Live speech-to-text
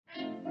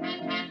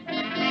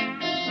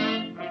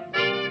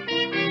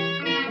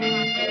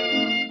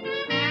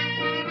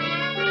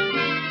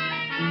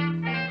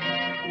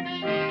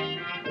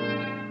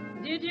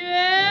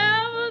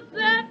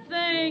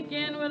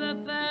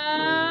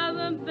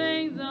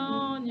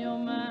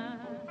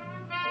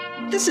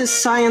This is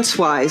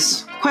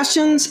Science-Wise,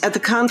 Questions at the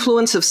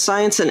Confluence of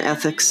Science and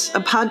Ethics, a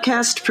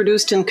podcast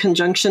produced in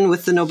conjunction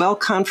with the Nobel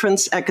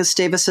Conference at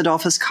Gustavus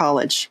Adolphus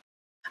College.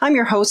 I'm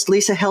your host,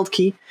 Lisa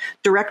Heldke,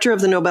 Director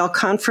of the Nobel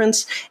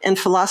Conference and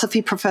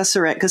Philosophy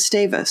Professor at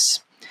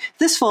Gustavus.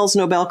 This fall's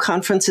Nobel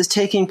Conference is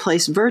taking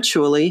place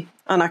virtually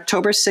on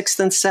October 6th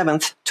and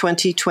 7th,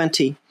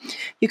 2020.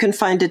 You can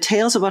find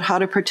details about how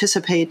to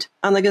participate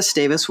on the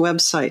Gustavus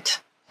website.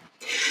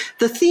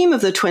 The theme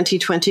of the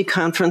 2020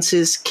 conference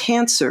is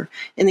Cancer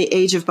in the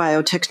Age of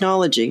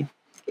Biotechnology.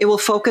 It will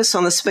focus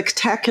on the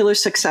spectacular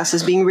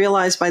successes being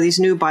realized by these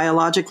new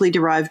biologically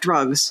derived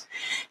drugs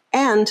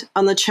and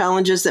on the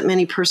challenges that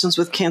many persons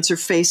with cancer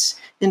face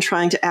in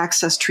trying to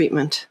access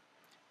treatment.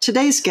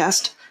 Today's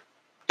guest,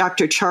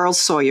 Dr. Charles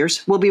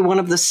Sawyers, will be one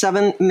of the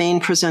 7 main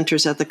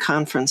presenters at the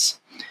conference.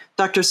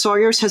 Dr.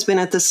 Sawyers has been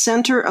at the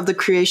center of the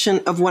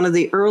creation of one of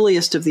the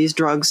earliest of these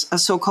drugs, a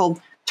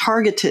so-called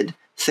targeted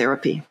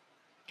therapy.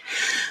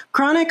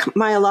 Chronic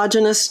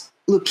myelogenous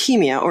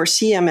leukemia, or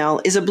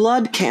CML, is a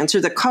blood cancer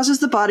that causes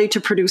the body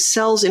to produce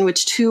cells in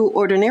which 2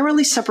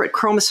 ordinarily separate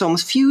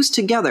chromosomes fuse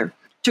together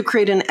to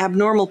create an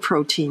abnormal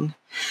protein.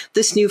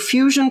 This new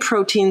fusion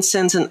protein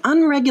sends an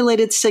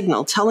unregulated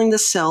signal telling the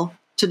cell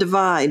to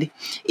divide.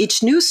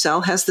 Each new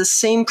cell has the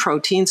same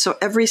protein, so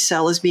every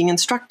cell is being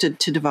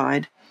instructed to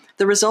divide.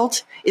 The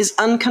result is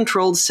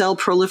uncontrolled cell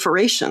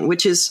proliferation,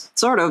 which is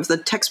sort of the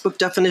textbook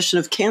definition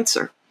of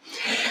cancer.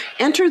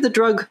 Enter the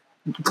drug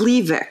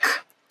Glevec,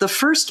 the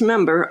first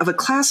member of a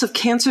class of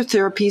cancer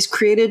therapies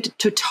created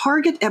to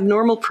target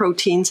abnormal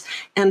proteins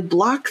and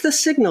block the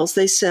signals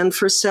they send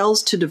for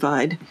cells to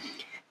divide.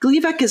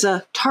 Glevec is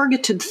a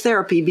targeted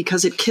therapy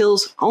because it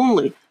kills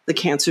only the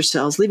cancer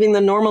cells, leaving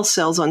the normal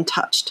cells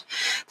untouched.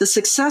 The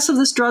success of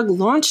this drug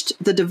launched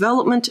the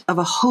development of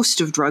a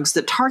host of drugs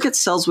that target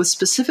cells with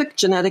specific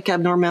genetic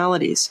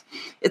abnormalities.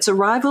 Its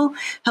arrival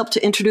helped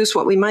to introduce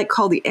what we might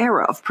call the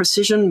era of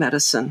precision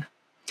medicine.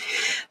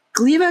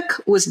 Glevec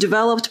was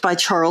developed by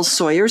Charles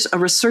Sawyers, a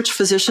research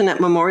physician at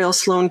Memorial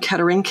Sloan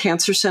Kettering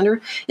Cancer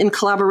Center, in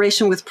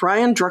collaboration with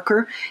Brian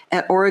Drucker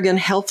at Oregon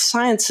Health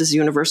Sciences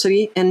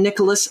University and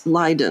Nicholas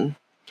Leiden.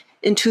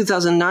 In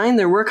 2009,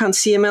 their work on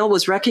CML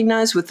was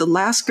recognized with the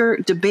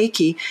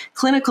Lasker-DeBakey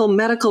Clinical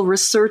Medical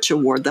Research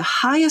Award, the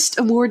highest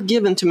award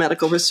given to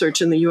medical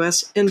research in the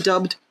U.S., and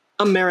dubbed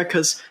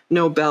America's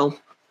Nobel.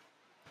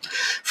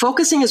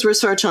 Focusing his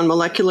research on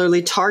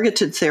molecularly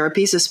targeted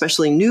therapies,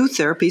 especially new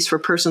therapies for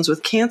persons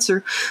with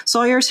cancer,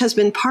 Sawyers has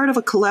been part of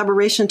a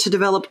collaboration to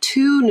develop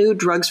 2 new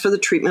drugs for the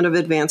treatment of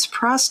advanced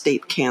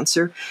prostate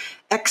cancer,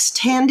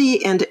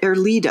 Xtandi and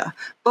Erleada,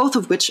 both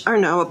of which are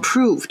now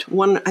approved,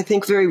 one, I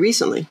think, very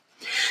recently.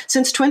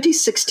 Since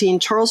 2016,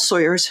 Charles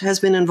Sawyers has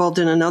been involved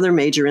in another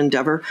major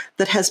endeavor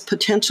that has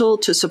potential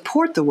to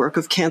support the work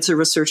of cancer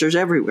researchers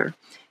everywhere.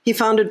 He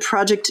founded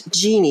Project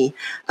GENIE,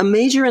 a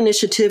major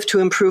initiative to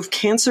improve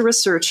cancer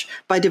research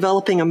by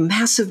developing a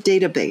massive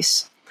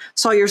database.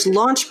 Sawyers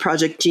launched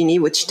Project GENIE,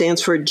 which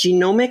stands for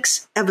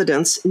Genomics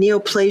Evidence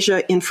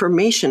Neoplasia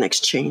Information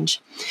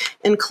Exchange,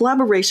 in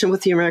collaboration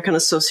with the American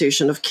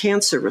Association of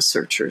Cancer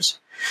Researchers.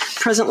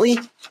 Presently,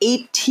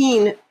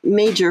 18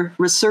 major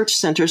research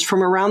centers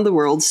from around the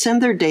world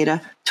send their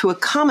data to a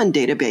common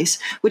database,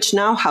 which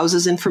now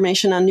houses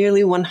information on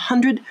nearly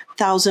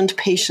 100,000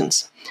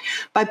 patients.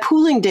 By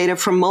pooling data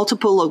from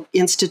multiple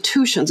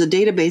institutions, a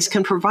database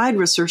can provide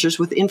researchers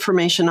with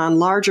information on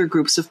larger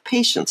groups of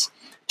patients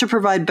to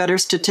provide better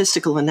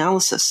statistical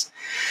analysis.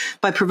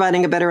 By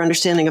providing a better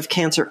understanding of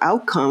cancer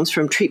outcomes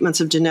from treatments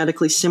of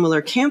genetically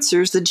similar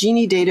cancers, the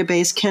GENIE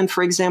database can,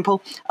 for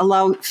example,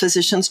 allow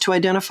physicians to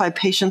identify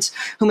patients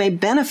who may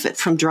benefit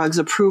from drugs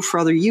approved for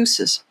other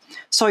uses.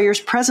 Sawyers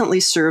presently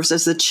serves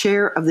as the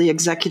chair of the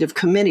executive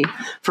committee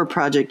for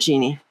Project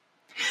GENIE.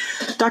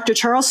 Dr.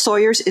 Charles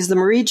Sawyers is the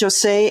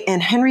Marie-José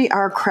and Henry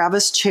R.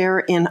 Kravis Chair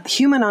in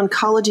Human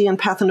Oncology and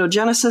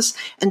Pathogenesis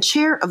and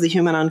Chair of the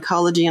Human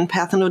Oncology and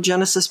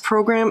Pathogenesis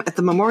Program at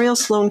the Memorial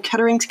Sloan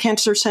Kettering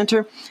Cancer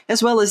Center,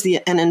 as well as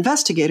an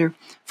investigator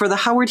for the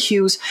Howard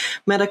Hughes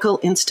Medical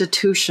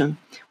Institution.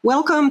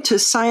 Welcome to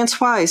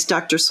Science-Wise,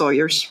 Dr.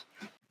 Sawyers.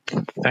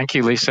 Thank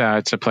you, Lisa.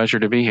 It's a pleasure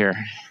to be here.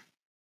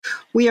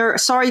 We are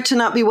sorry to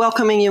not be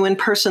welcoming you in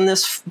person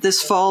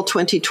this fall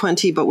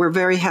 2020, but we're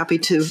very happy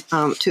to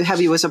have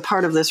you as a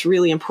part of this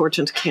really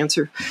important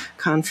cancer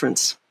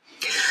conference.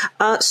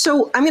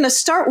 So I'm going to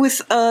start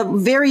with a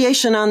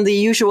variation on the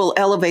usual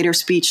elevator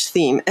speech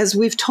theme. As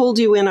we've told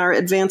you in our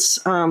advance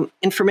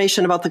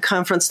information about the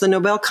conference, the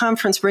Nobel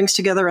Conference brings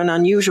together an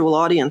unusual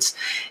audience.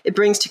 It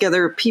brings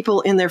together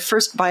people in their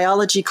first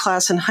biology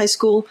class in high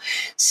school,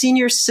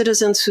 senior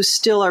citizens who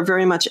still are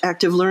very much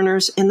active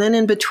learners, and then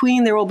in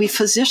between there will be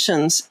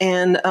physicians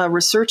and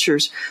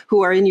researchers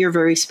who are in your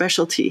very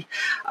specialty.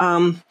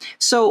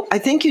 So I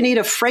think you need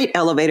a freight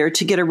elevator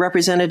to get a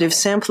representative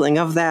sampling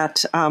of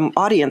that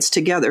audience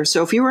together.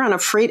 So if you were on a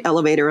freight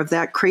elevator of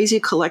that crazy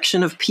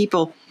collection of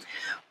people,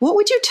 what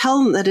would you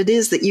tell them that it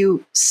is that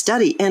you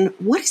study? And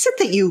what is it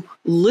that you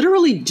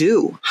literally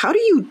do? How do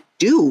you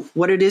do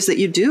what it is that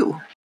you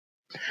do?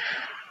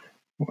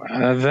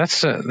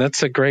 That's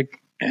a great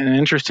an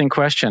interesting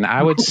question.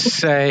 I would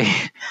say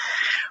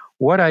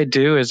what I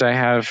do is I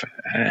have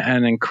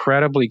an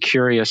incredibly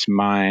curious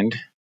mind,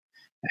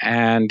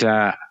 and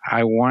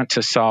I want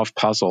to solve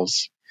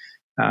puzzles.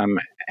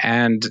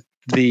 And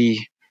the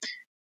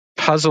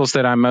puzzles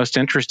that I'm most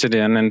interested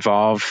in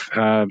involve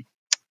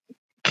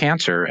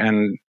cancer,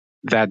 and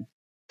that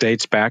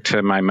dates back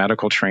to my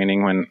medical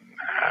training when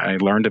I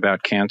learned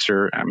about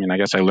cancer. I mean, I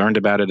guess I learned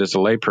about it as a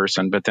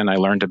layperson, but then I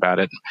learned about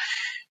it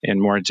in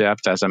more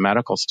depth as a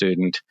medical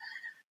student.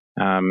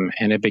 And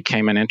it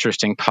became an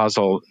interesting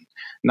puzzle,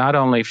 not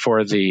only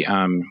for the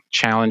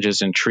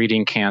challenges in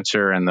treating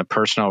cancer and the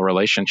personal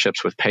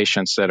relationships with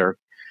patients that are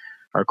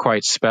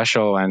quite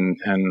special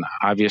and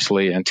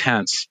obviously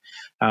intense,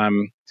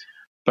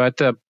 but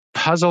the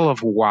puzzle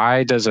of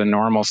why does a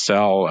normal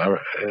cell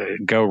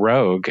go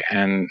rogue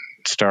and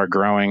start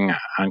growing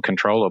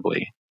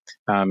uncontrollably.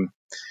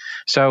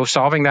 So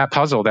solving that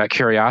puzzle, that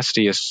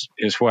curiosity is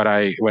what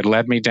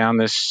led me down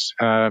this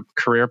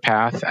career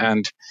path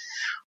and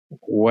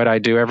what I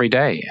do every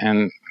day.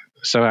 And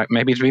so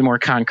maybe to be more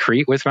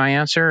concrete with my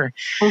answer,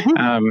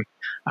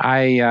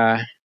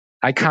 I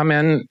come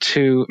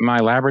into my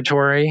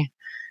laboratory.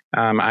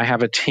 I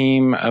have a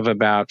team of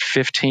about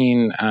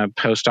 15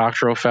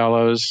 postdoctoral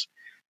fellows,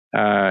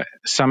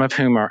 some of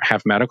whom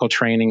have medical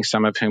training,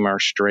 some of whom are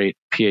straight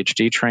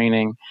PhD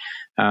training.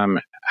 I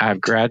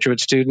have graduate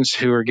students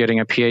who are getting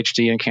a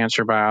PhD in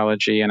cancer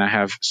biology, and I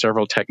have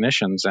several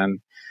technicians,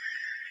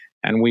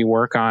 and we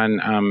work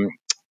on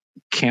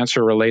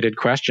cancer-related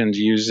questions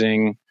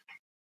using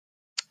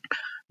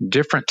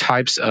different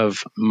types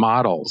of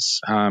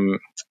models,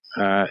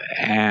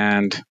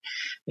 and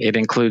it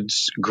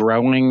includes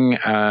growing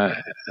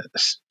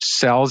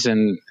cells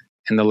in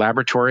the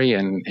laboratory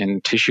and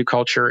in tissue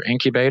culture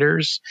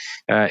incubators.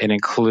 It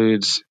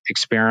includes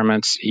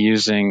experiments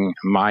using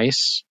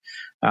mice,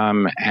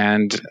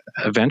 and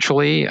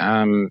eventually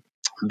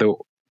the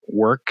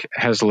work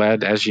has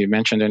led, as you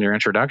mentioned in your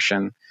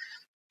introduction,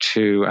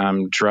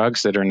 to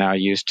drugs that are now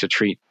used to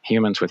treat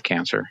humans with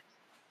cancer.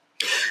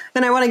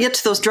 And I want to get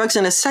to those drugs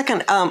in a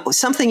second.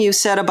 Something you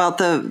said about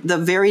the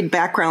varied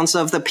backgrounds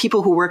of the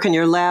people who work in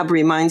your lab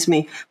reminds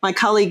me. My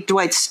colleague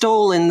Dwight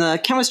Stoll in the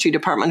chemistry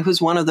department,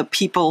 who's one of the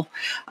people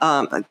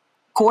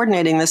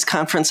coordinating this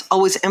conference,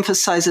 always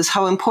emphasizes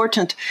how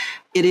important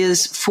it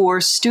is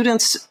for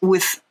students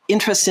with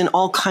interest in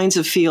all kinds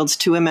of fields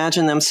to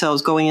imagine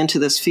themselves going into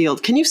this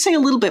field. Can you say a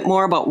little bit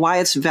more about why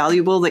it's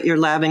valuable that your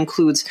lab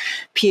includes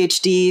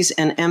PhDs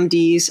and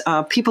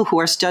MDs, people who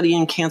are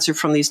studying cancer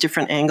from these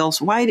different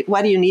angles? Why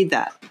do you need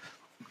that?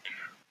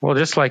 Well,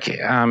 just like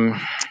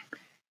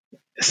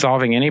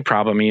solving any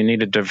problem, you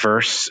need a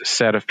diverse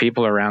set of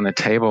people around the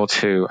table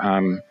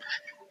to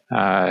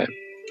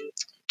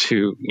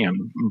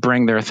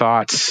bring their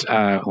thoughts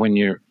when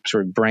you're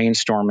sort of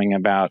brainstorming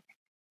about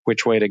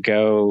which way to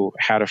go,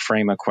 how to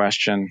frame a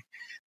question.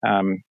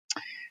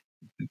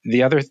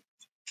 The other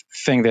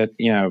thing that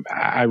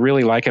I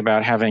really like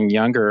about having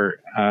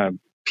younger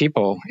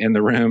people in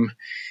the room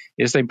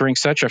is they bring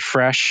such a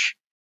fresh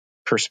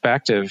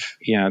perspective.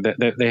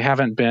 That they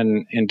haven't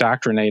been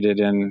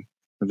indoctrinated in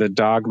the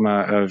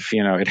dogma of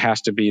it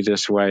has to be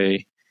this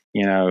way.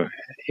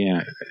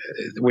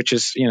 Which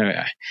is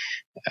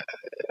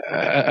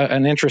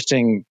an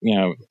interesting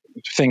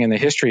thing in the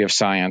history of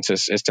science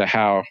as to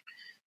how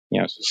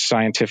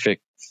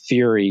scientific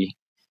theory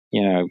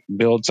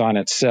builds on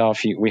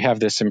itself. We have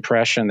this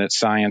impression that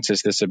science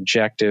is this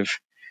objective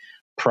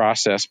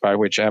process by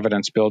which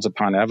evidence builds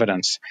upon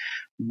evidence,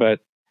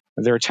 but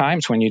there are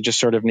times when you just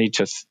sort of need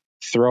to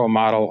throw a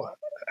model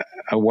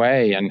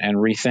away and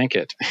rethink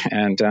it.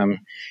 And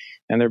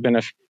there have been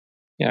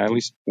at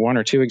least one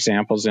or two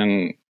examples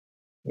in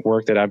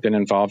work that I've been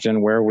involved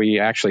in where we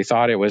actually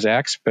thought it was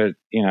X, but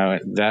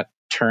that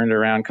turned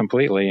around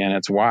completely and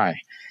it's Y.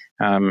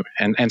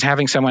 And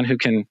having someone who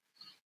can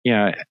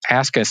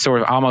ask a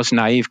sort of almost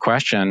naive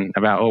question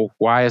about,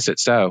 why is it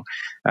so?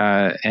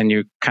 And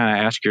you kind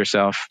of ask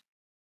yourself,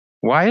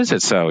 why is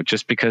it so?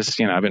 Just because,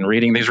 I've been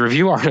reading these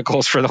review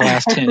articles for the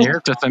last 10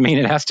 years doesn't mean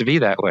it has to be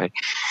that way.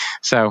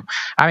 So,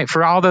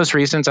 for all those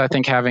reasons, I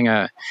think having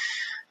a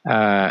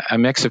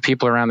mix of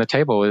people around the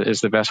table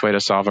is the best way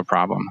to solve a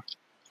problem.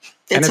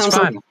 And it's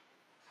fun.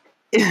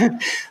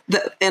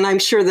 And I'm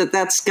sure that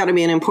that's got to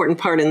be an important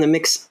part in the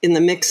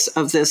mix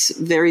of this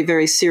very,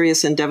 very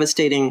serious and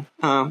devastating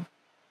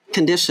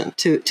condition.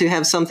 To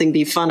have something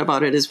be fun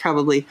about it is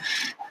probably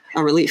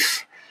a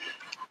relief.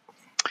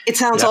 It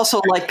sounds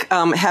also like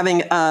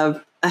having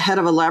a head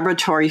of a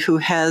laboratory who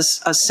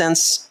has a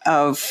sense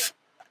of,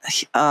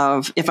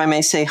 if I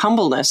may say,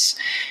 humbleness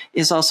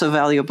is also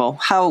valuable.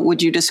 How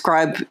would you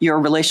describe your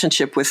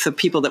relationship with the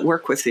people that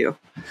work with you?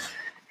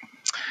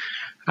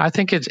 I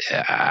think it's.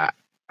 I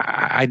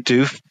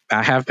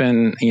have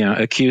been,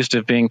 accused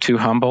of being too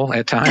humble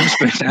at times,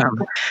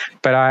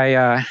 but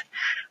I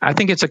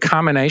think it's a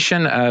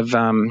combination of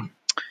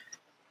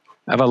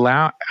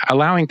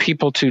allowing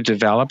people to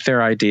develop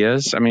their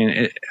ideas. I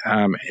mean,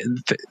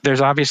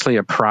 there's obviously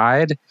a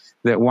pride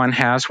that one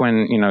has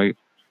when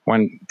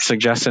one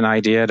suggests an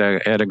idea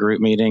at a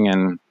group meeting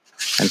and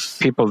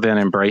people then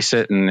embrace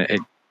it and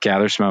it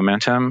gathers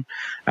momentum.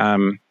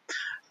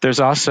 There's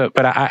also,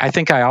 but I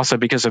think I also,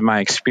 because of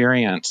my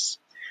experience,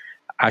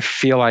 I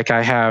feel like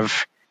I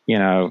have,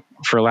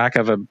 for lack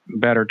of a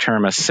better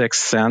term, a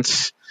sixth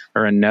sense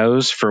or a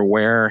nose for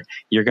where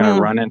you're going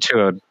to run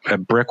into a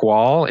brick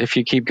wall if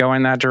you keep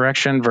going that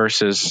direction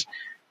versus,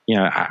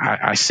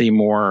 I see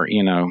more,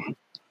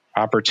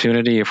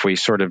 opportunity if we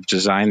sort of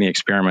design the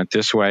experiment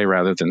this way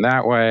rather than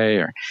that way,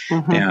 or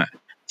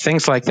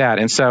things like that.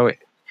 And so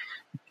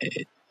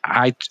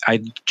I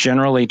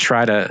generally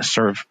try to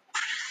sort of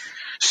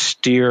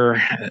steer,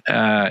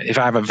 if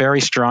I have a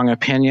very strong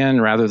opinion,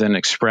 rather than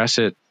express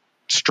it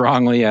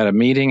strongly at a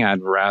meeting,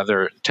 I'd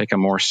rather take a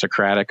more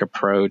Socratic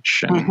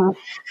approach and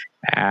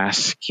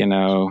ask,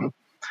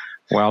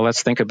 well,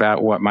 let's think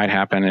about what might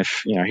happen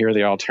if, here are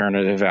the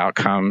alternative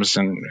outcomes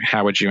and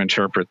how would you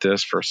interpret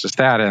this versus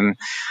that? And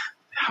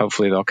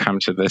hopefully they'll come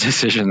to the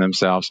decision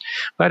themselves.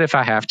 But if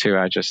I have to,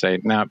 I just say,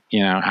 no,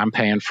 I'm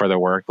paying for the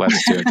work.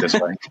 Let's do it this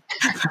way.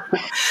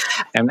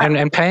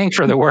 And paying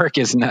for the work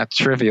is not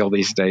trivial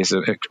these days.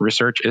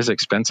 Research is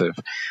expensive.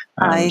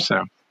 I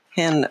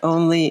can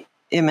only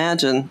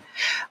imagine.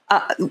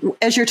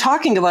 As you're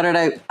talking about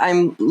it,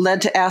 I'm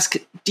led to ask,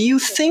 do you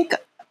think,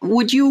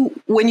 when you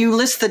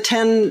list the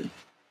 10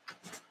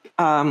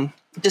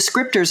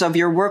 descriptors of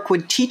your work,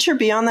 would teacher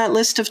be on that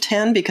list of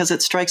 10? Because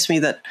it strikes me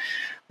that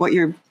what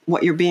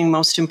you're being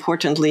most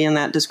importantly in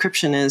that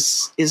description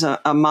is a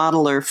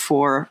modeler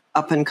for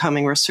up and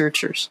coming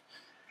researchers.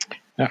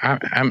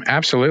 I'm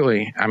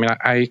absolutely. I mean,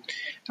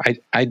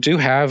 I do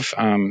have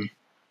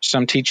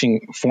some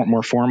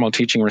more formal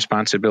teaching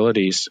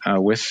responsibilities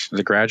with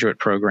the graduate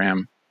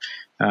program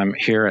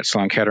here at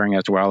Sloan Kettering,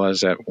 as well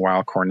as at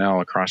Weill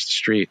Cornell across the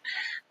street.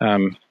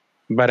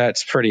 But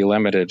it's pretty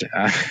limited.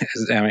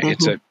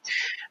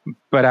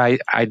 But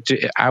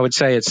I would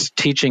say it's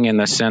teaching in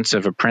the sense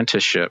of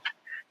apprenticeship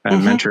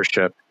and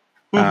mentorship,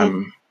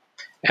 and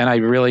I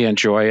really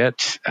enjoy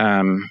it.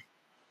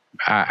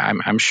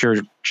 I'm sure,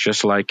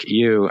 just like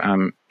you,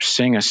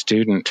 seeing a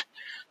student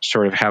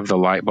sort of have the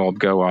light bulb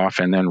go off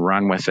and then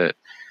run with it,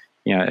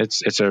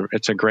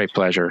 it's a great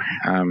pleasure,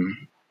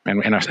 and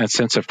a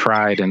sense of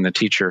pride in the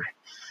teacher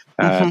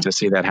to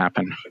see that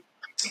happen.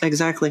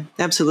 Exactly.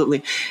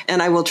 Absolutely. And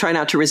I will try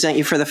not to resent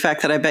you for the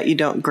fact that I bet you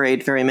don't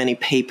grade very many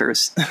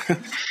papers.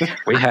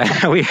 We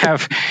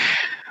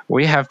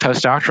have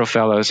postdoctoral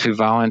fellows who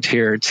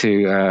volunteer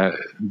to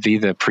be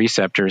the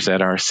preceptors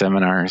at our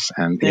seminars,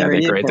 and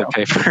they grade the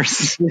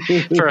papers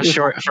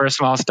for a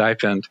small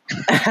stipend.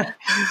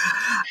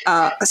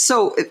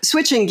 So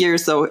switching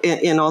gears, though,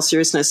 in all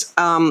seriousness,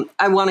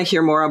 I want to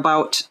hear more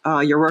about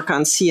your work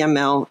on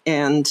CML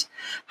and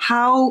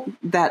how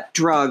that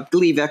drug,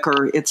 Glevec,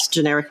 or its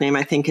generic name,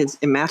 I think, is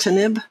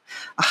imatinib.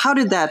 How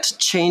did that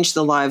change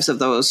the lives of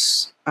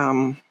those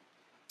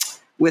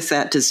with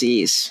that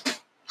disease?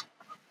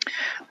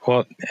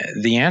 Well,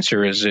 the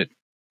answer is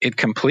it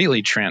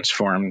completely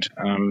transformed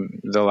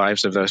the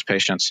lives of those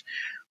patients.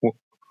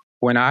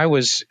 When I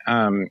was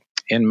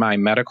in my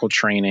medical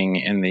training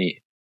in the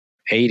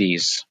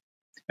 80s,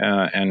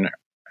 and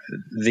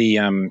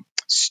the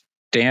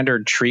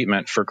standard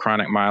treatment for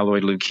chronic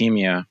myeloid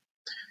leukemia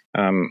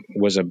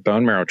was a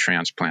bone marrow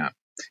transplant,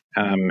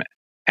 and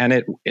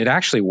it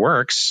actually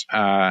works.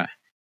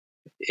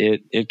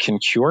 It can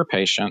cure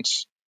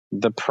patients.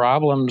 The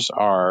problems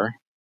are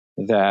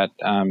that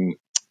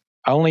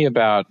only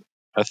about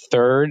a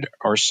third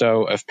or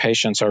so of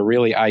patients are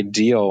really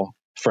ideal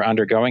for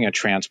undergoing a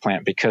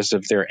transplant because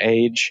of their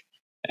age,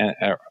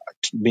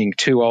 being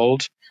too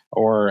old,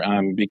 or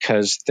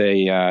because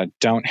they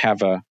don't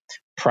have a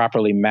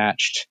properly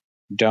matched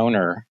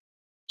donor.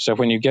 So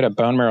when you get a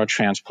bone marrow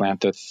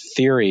transplant, the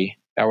theory,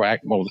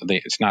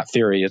 it's not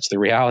theory, it's the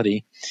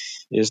reality,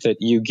 is that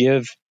you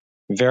give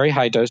very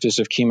high doses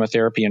of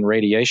chemotherapy and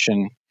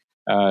radiation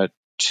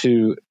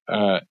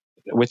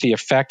with the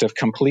effect of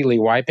completely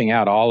wiping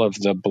out all of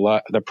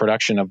the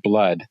production of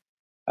blood.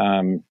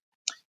 And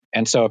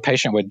so a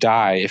patient would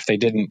die if they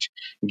didn't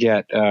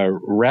get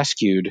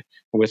rescued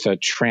with a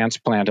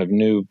transplant of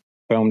new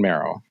bone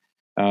marrow.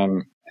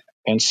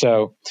 And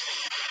so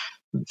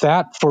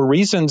that, for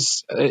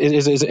reasons,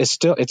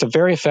 it's a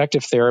very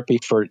effective therapy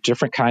for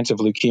different kinds of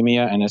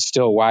leukemia, and it's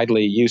still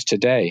widely used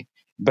today.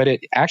 But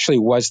it actually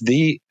was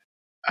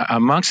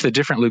amongst the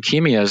different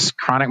leukemias,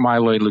 chronic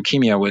myeloid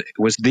leukemia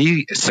was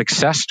the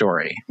success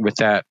story with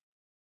that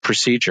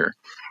procedure.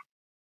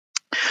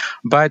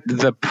 But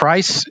the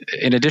price,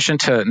 in addition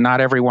to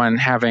not everyone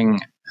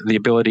having the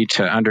ability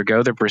to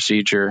undergo the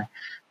procedure,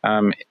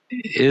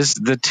 is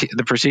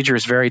the procedure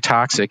is very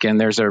toxic, and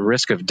there's a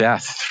risk of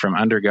death from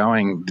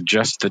undergoing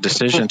just the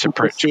decision to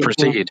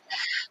proceed.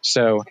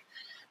 So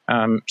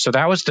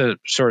that was the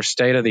sort of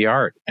state of the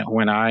art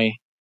when I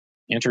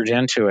entered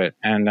into it,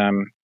 and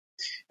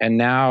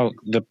now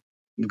the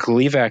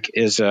Glevec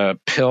is a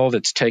pill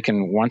that's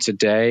taken once a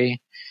day.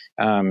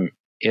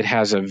 It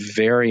has a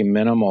very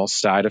minimal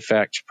side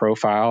effect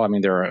profile. I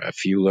mean, there are a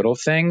few little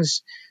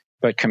things,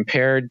 but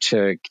compared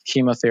to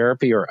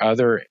chemotherapy or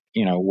other,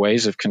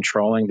 ways of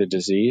controlling the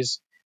disease,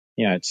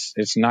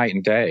 it's night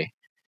and day.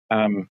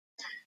 And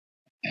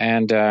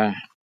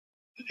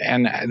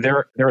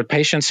there are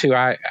patients who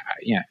I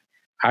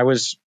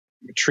was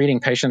treating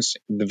patients,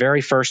 the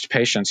very first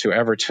patients who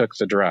ever took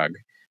the drug,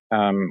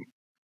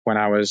 when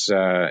I was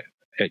at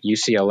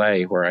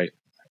UCLA, where I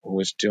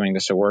was doing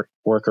this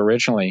work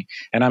originally,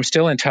 and I'm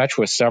still in touch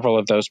with several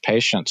of those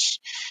patients.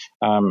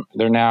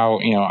 They're now,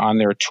 on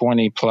their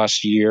 20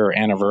 plus year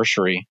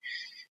anniversary,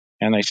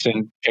 and they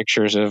send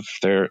pictures of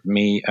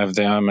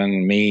them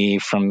and me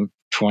from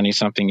 20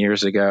 something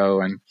years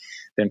ago, and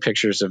then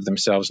pictures of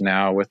themselves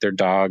now with their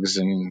dogs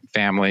and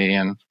family.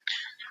 And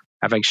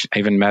I've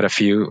even met a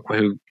few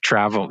who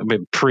traveled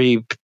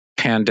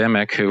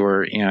pre-pandemic who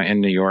were,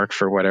 in New York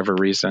for whatever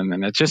reason,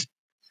 and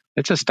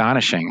it's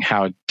astonishing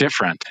how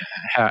different,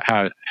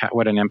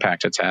 what an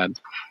impact it's had.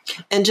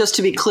 And just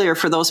to be clear,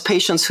 for those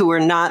patients who were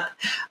not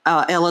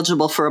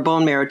eligible for a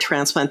bone marrow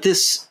transplant,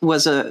 this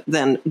was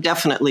then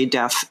definitely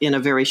death in a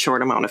very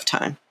short amount of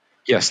time.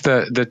 Yes,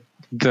 the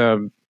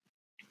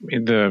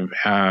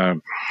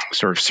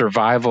sort of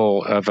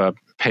survival of a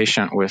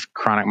patient with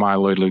chronic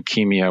myeloid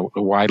leukemia,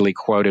 widely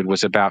quoted,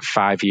 was about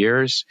 5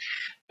 years,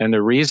 and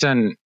the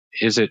reason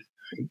is it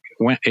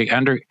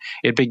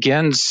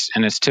begins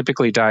and is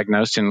typically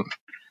diagnosed in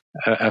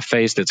a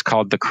phase that's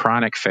called the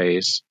chronic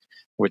phase,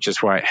 which is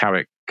how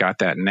it got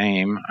that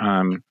name.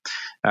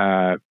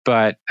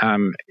 But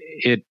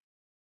it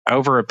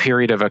over a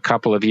period of a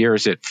couple of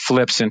years, it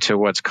flips into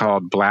what's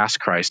called blast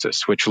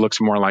crisis, which looks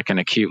more like an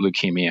acute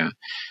leukemia.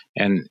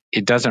 And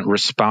it doesn't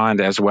respond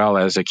as well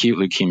as acute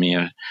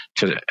leukemia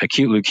to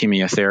acute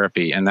leukemia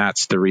therapy. And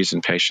that's the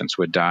reason patients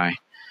would die.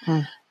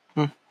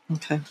 Mm-hmm.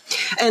 Okay.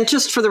 And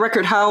just for the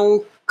record,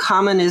 how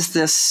common is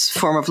this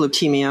form of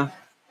leukemia?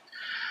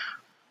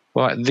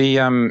 Well,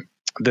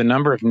 the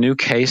number of new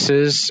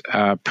cases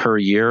per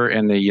year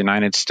in the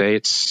United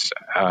States,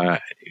 I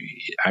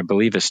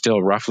believe, is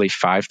still roughly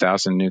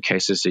 5,000 new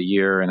cases a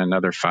year, and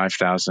another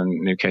 5,000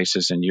 new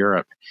cases in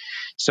Europe.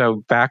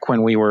 So back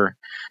when we were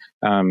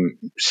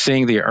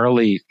seeing the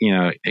early,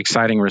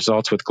 exciting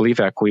results with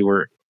Glevec, we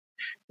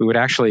would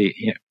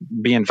actually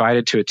be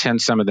invited to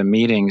attend some of the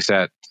meetings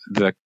at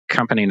the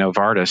company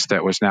Novartis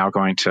that was now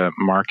going to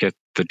market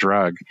the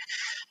drug,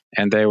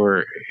 and they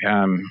were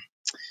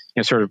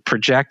sort of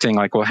projecting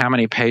like, well, how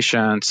many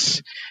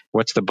patients,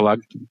 what's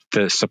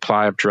the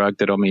supply of drug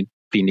that'll be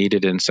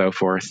needed, and so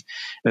forth.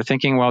 They're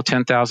thinking, well,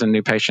 10,000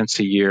 new patients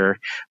a year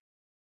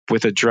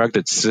with a drug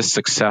that's this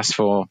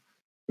successful,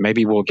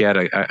 maybe we'll get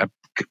a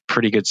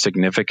pretty good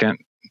significant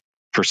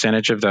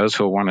percentage of those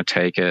who will want to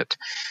take it.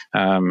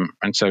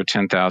 And so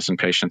 10,000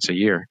 patients a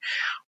year.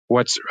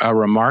 What's a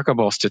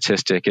remarkable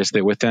statistic is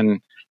that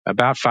within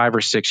about 5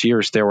 or 6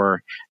 years, there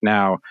were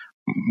now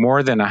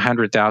more than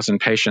 100,000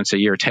 patients a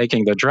year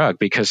taking the drug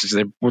because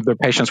the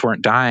patients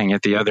weren't dying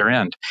at the other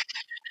end.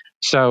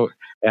 So,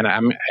 and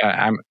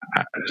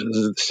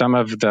some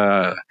of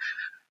the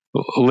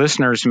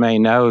listeners may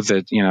know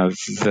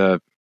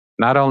that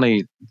not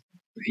only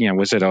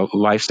was it a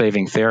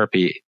life-saving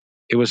therapy,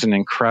 it was an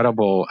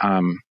incredible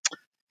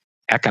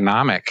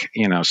economic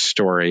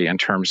story in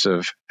terms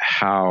of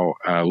how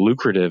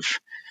lucrative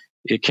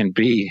it can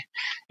be,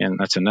 and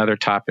that's another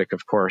topic,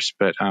 of course.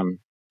 But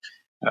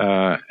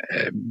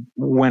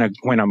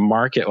when a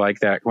market like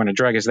that, when a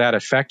drug is that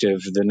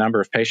effective, the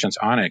number of patients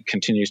on it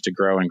continues to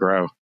grow and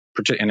grow.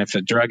 And if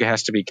the drug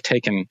has to be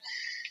taken,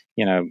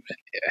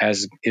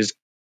 as is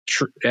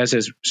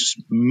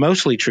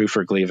mostly true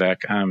for Glevec,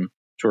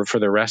 for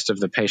the rest of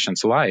the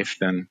patient's life,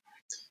 then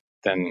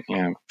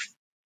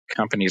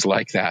companies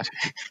like that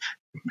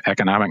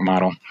economic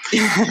model.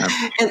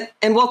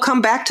 And we'll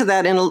come back to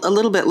that in a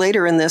little bit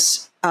later in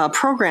this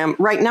program.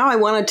 Right now, I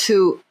wanted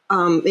to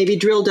maybe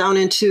drill down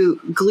into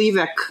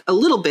Glevec a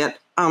little bit,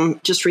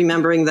 just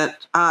remembering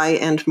that I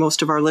and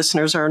most of our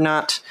listeners are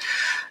not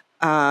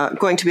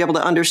going to be able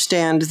to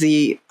understand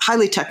the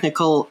highly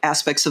technical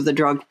aspects of the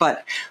drug.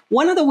 But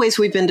one of the ways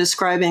we've been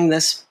describing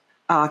this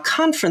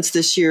conference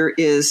this year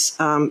is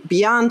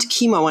beyond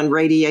chemo and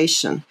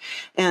radiation.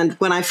 And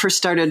when I first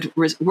started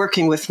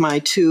working with my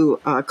two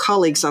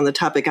colleagues on the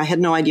topic, I had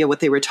no idea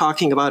what they were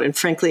talking about. And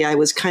frankly, I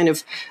was kind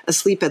of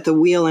asleep at the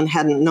wheel and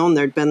hadn't known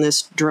there'd been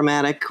this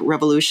dramatic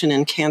revolution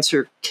in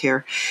cancer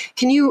care.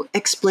 Can you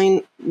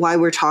explain why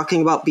we're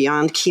talking about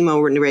beyond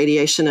chemo and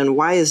radiation, and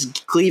why is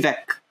Glevec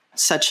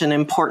such an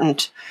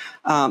important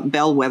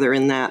bellwether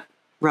in that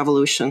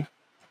revolution?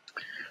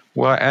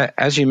 Well,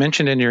 as you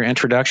mentioned in your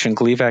introduction,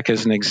 Glevec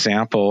is an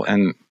example,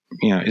 and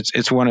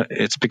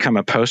it's become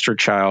a poster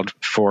child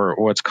for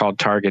what's called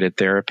targeted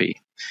therapy.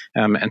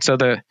 And so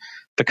the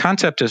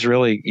concept is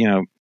really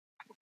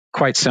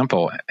quite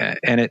simple,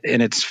 and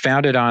it's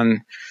founded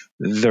on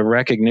the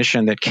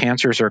recognition that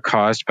cancers are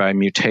caused by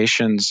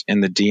mutations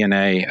in the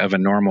DNA of a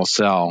normal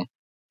cell,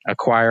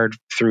 acquired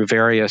through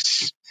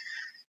various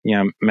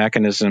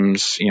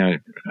mechanisms,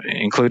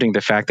 including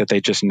the fact that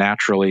they just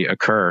naturally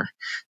occur.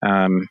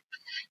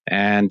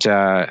 And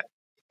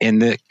in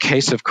the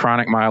case of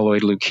chronic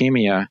myeloid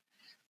leukemia,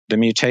 the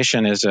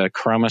mutation is a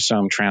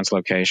chromosome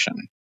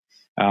translocation.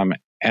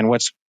 And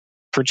what's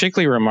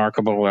particularly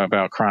remarkable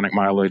about chronic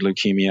myeloid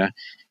leukemia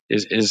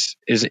is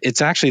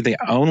it's actually the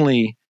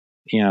only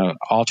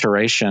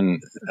alteration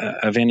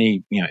of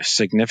any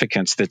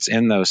significance that's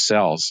in those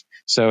cells.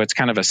 So it's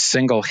kind of a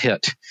single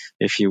hit,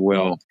 if you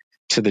will,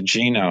 to the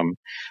genome.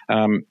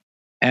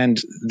 And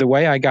the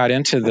way I got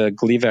into the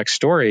Glevec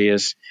story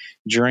is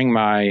during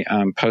my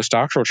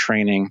postdoctoral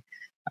training,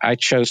 I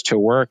chose to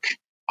work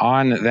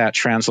on that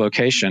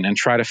translocation and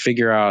try to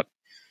figure out,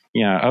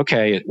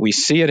 okay, we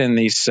see it in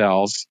these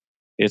cells.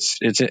 It's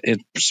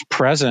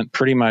present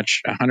pretty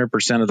much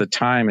 100% of the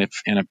time if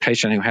in a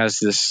patient who has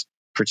this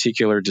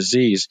particular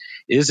disease.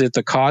 Is it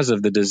the cause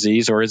of the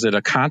disease or is it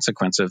a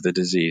consequence of the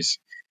disease?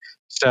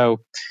 So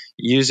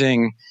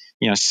using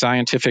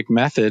scientific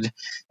method,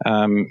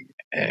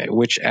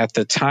 which at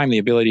the time the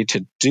ability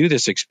to do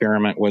this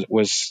experiment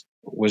was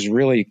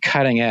really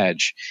cutting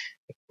edge.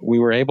 We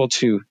were able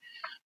to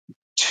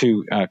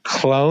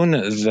clone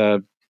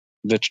the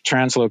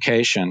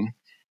translocation,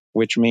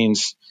 which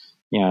means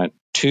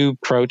two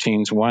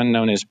proteins, one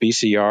known as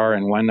BCR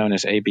and one known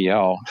as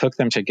ABL, hook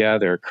them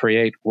together,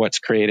 create what's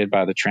created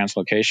by the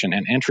translocation,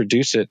 and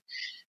introduce it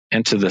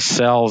into the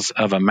cells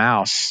of a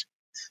mouse,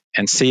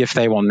 and see if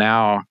they will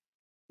now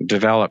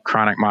develop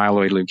chronic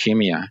myeloid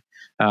leukemia.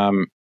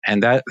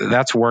 And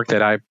that's work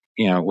that I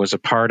was a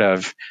part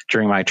of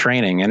during my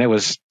training, and it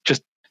was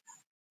just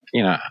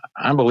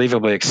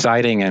unbelievably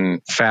exciting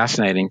and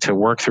fascinating to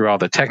work through all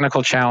the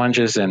technical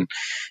challenges and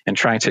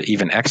trying to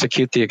even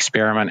execute the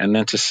experiment and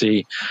then to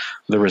see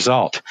the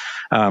result,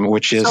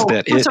 which is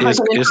that it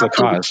is the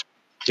cause.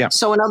 Yeah.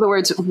 So in other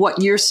words,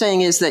 what you're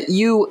saying is that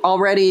you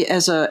already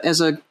as a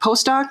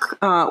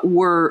postdoc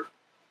were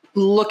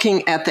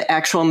looking at the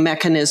actual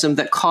mechanism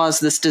that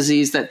caused this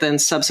disease that then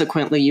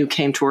subsequently you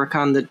came to work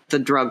on the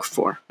drug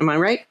for. Am I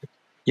right?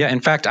 Yeah. In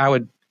fact, I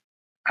would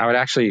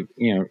actually,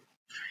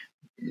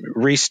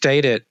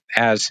 restate it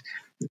as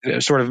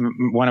sort of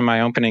one of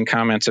my opening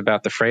comments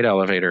about the freight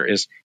elevator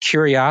is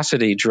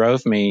curiosity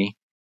drove me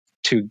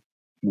to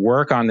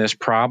work on this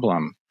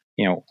problem.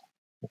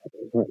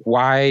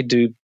 Why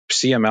do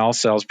CML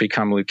cells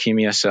become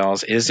leukemia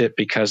cells? Is it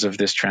because of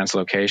this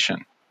translocation?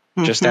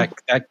 Mm-hmm. Just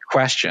that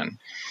question.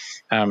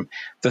 The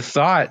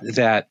thought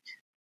that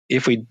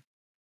if we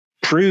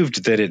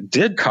proved that it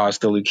did cause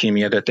the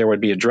leukemia, that there would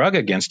be a drug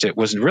against it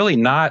was really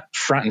not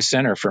front and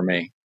center for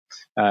me.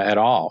 At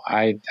all.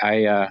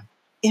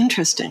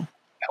 Interesting.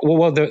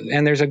 Well,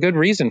 and there's a good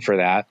reason for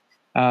that.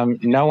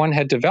 No one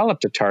had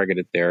developed a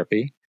targeted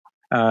therapy,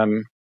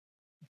 and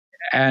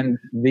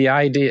the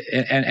idea,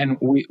 and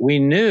we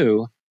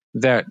knew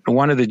that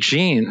one of the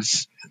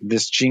genes,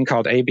 this gene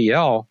called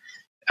ABL,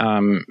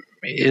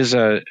 is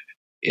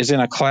in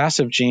a class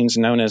of genes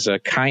known as a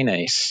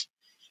kinase.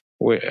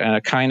 And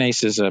a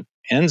kinase is an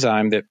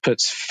enzyme that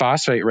puts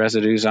phosphate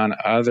residues on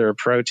other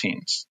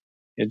proteins.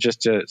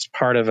 It's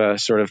part of a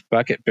sort of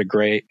bucket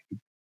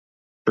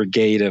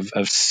brigade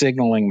of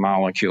signaling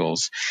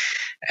molecules.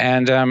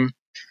 And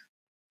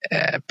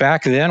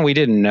back then, we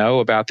didn't know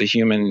about the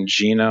human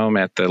genome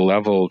at the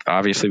level,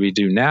 obviously, we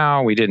do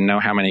now. We didn't know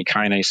how many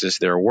kinases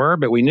there were,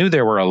 but we knew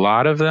there were a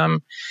lot of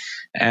them.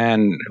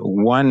 And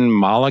one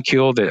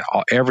molecule that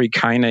every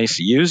kinase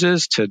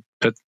uses to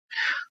put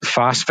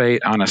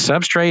phosphate on a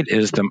substrate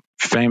is the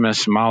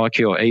famous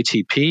molecule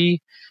ATP.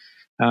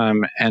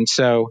 And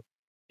so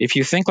if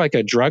you think like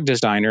a drug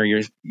designer,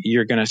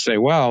 you're going to say,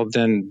 well,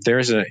 then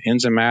there's an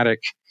enzymatic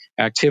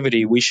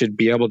activity. We should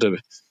be able to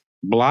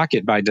block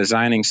it by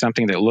designing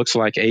something that looks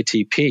like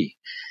ATP.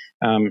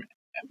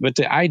 But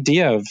the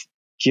idea of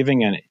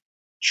giving a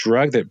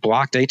drug that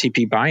blocked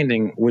ATP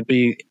binding would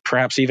be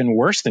perhaps even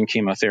worse than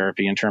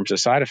chemotherapy in terms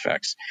of side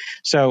effects.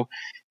 So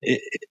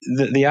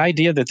the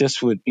idea that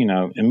this would,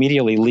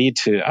 immediately lead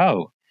to,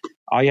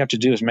 all you have to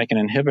do is make an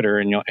inhibitor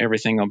and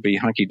everything will be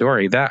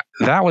hunky-dory. That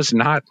was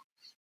not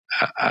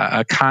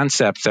a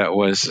concept that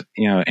was,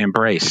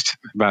 embraced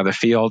by the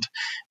field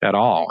at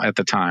all at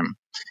the time.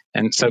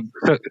 And so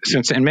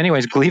since in many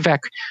ways Glevec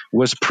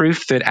was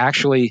proof that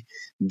actually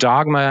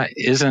dogma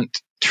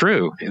isn't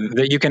true,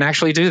 that you can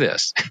actually do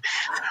this.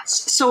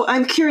 So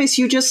I'm curious,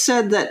 you just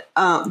said that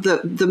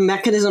the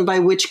mechanism by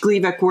which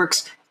Glevec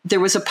works, there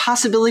was a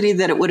possibility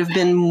that it would have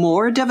been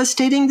more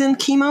devastating than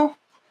chemo?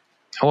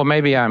 Well,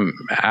 maybe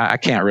I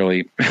can't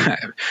really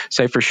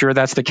say for sure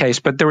that's the case,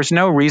 but there was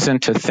no reason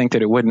to think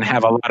that it wouldn't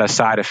have a lot of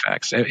side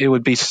effects. It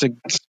would be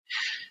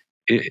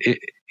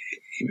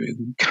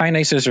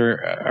kinases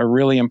are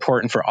really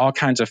important for all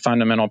kinds of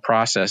fundamental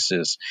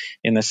processes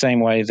in the same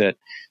way that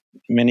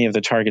many of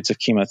the targets of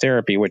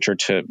chemotherapy, which are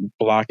to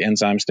block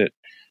enzymes that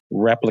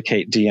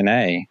replicate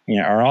DNA,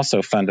 are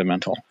also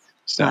fundamental.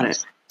 Got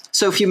it.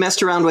 So if you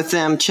messed around with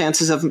them,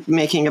 chances of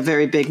making a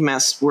very big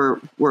mess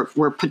were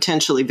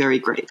potentially very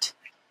great.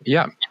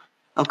 Yeah.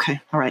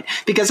 Okay. All right.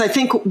 Because I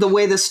think the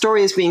way the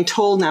story is being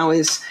told now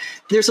is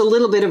there's a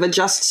little bit of a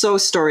just so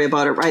story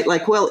about it, right?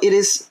 Like, well, it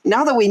is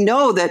now that we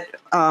know that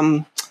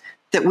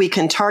that we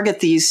can target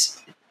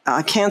these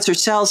cancer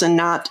cells and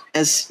not,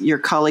 as your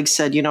colleague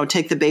said,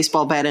 take the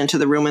baseball bat into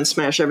the room and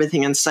smash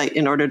everything in sight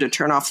in order to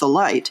turn off the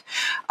light.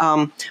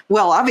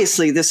 Well,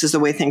 obviously, this is the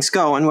way things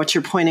go. And what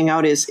you're pointing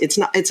out is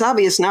it's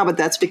obvious now, but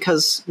that's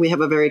because we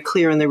have a very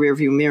clear in the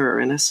rearview mirror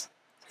in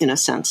a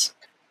sense.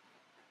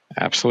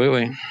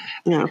 Absolutely.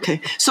 Yeah,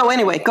 okay. So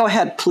anyway, go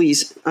ahead,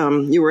 please.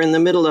 You were in the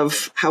middle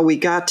of how we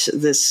got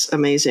this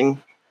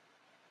amazing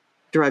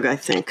drug, I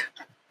think.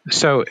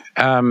 So,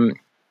 I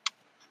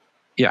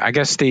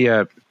guess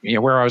the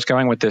where I was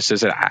going with this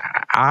is that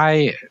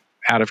I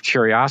out of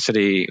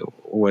curiosity,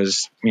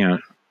 was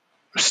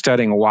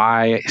studying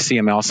why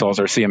CML cells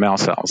are CML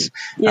cells.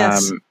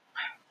 Yes.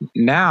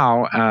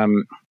 Now,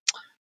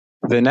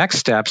 the next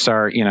steps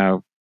are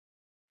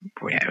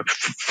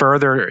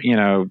further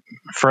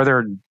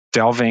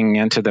delving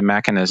into the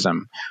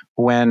mechanism.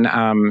 When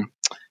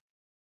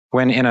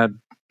in a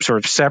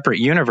sort of separate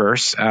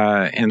universe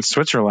in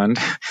Switzerland,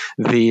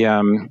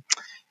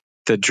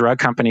 the drug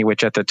company,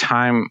 which at the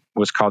time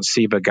was called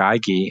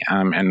Ciba-Geigy,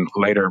 and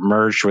later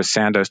merged with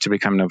Sandoz to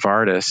become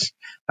Novartis,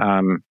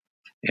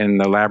 in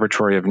the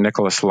laboratory of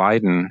Nicholas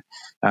Lydon,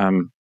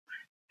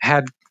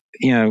 had,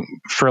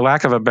 for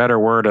lack of a better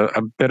word,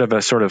 a bit of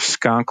a sort of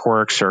skunk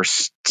works or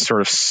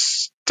sort of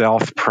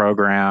stealth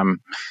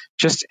program,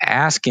 just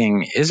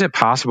asking, is it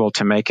possible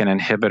to make an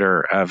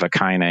inhibitor of a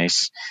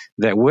kinase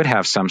that would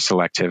have some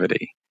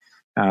selectivity?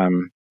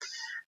 And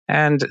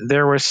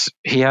the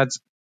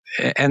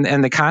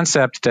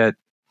concept that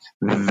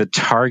the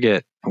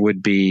target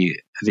would be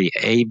the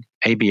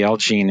ABL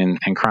gene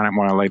in chronic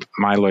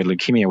myeloid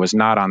leukemia was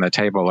not on the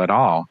table at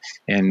all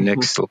in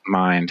Nick's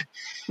mind.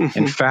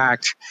 In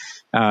fact,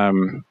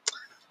 the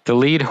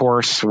lead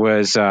horse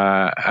was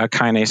a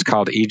kinase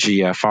called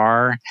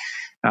EGFR,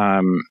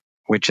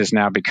 which has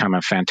now become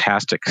a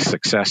fantastic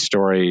success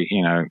story,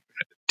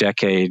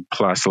 decade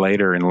plus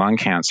later in lung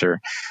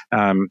cancer.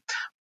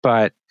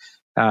 But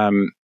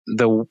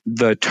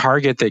the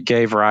target that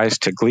gave rise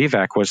to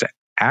Glevec was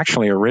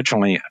actually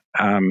originally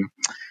a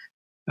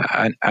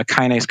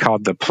kinase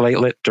called the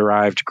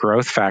platelet-derived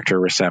growth factor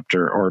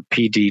receptor, or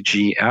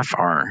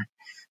PDGFR.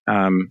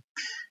 And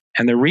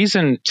the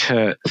reason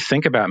to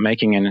think about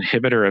making an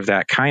inhibitor of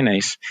that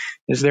kinase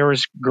is there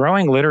was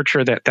growing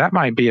literature that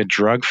might be a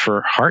drug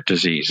for heart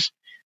disease,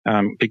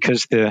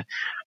 because the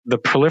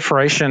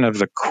proliferation of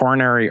the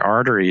coronary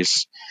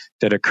arteries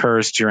that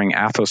occurs during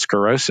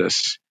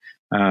atherosclerosis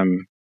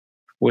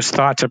was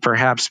thought to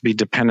perhaps be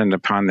dependent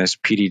upon this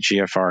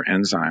PDGFR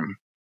enzyme.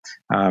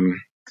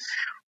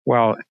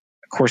 Well,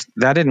 of course,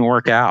 that didn't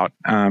work out.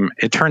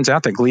 It turns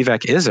out that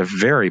Glevec is a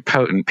very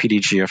potent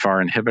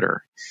PDGFR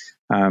inhibitor,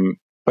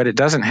 but it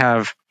doesn't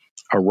have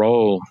a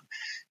role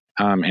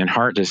in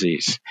heart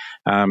disease.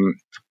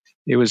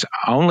 It was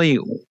only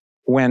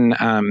when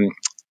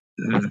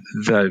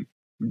the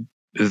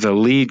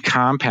lead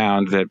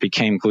compound that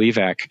became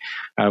Glevec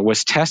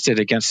was tested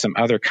against some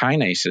other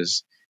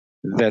kinases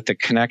that the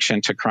connection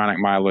to chronic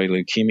myeloid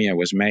leukemia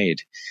was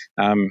made.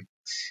 And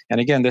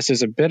again, this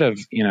is a bit of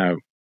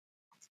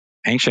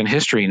ancient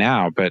history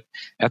now, but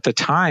at the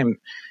time,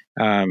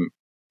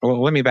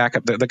 let me back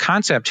up. The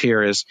concept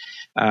here is,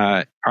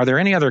 are there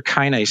any other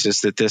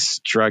kinases that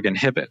this drug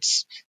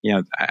inhibits?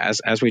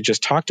 As we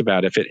just talked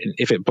about, if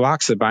it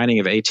blocks the binding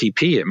of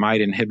ATP, it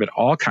might inhibit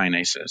all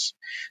kinases.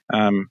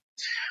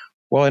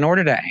 Well, in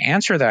order to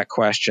answer that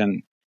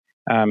question,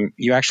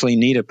 you actually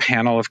need a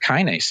panel of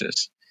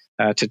kinases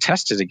to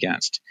test it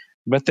against.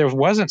 But there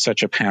wasn't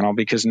such a panel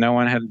because no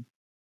one had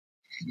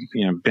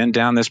been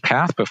down this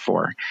path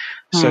before.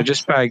 So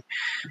just by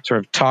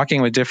sort of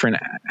talking with different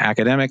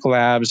academic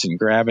labs and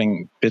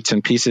grabbing bits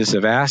and pieces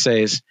of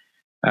assays,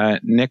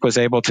 Nick was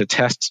able to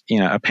test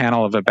a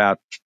panel of about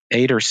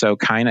 8 or so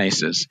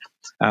kinases,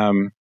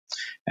 and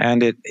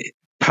it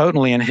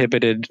potently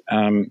inhibited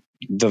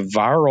the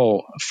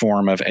viral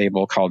form of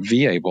ABL called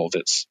VABL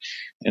that's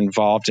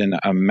involved in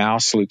a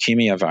mouse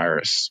leukemia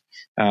virus.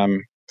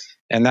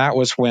 And that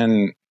was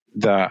when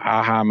the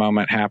aha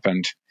moment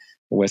happened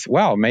with,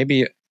 well,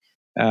 maybe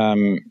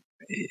the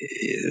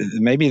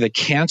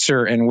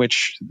cancer in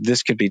which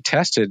this could be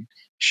tested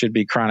should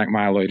be chronic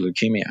myeloid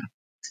leukemia.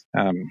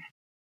 And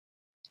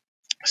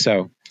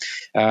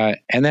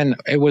then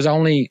it was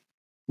only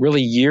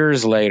really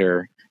years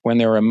later, when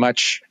there were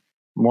much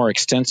more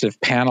extensive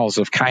panels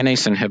of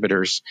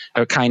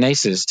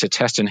kinases to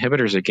test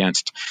inhibitors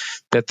against,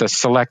 that the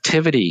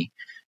selectivity,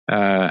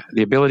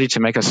 the ability to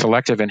make a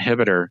selective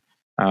inhibitor,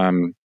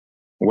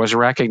 was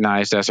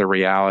recognized as a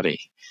reality.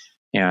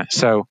 Yeah.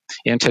 So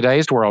in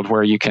today's world,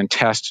 where you can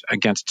test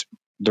against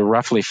the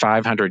roughly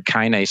 500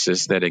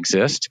 kinases that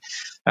exist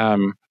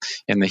in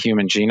the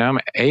human genome,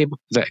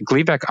 the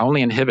Glevec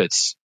only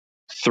inhibits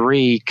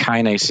 3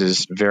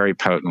 kinases very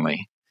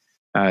potently.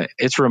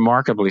 It's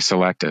remarkably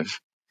selective.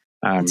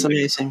 It's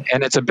amazing.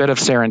 And it's a bit of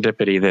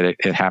serendipity that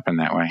it happened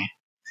that way.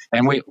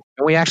 And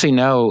we actually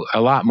know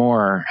a lot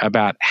more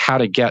about how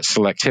to get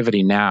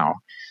selectivity now.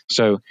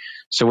 So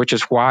which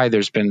is why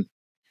there's been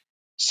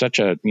such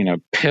a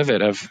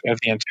pivot of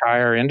the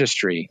entire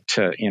industry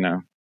to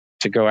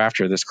go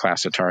after this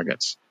class of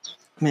targets.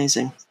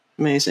 Amazing.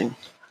 Amazing.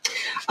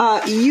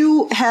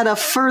 You had a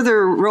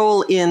further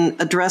role in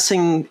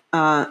addressing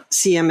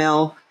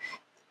CML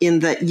in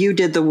that you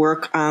did the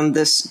work on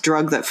this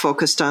drug that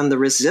focused on the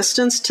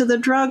resistance to the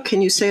drug.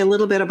 Can you say a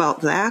little bit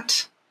about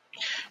that?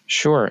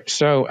 Sure.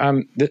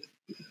 So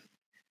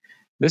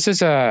this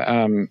is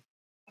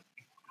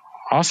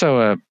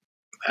also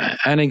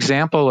an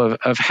example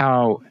of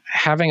how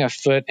having a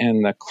foot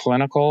in the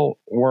clinical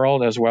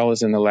world as well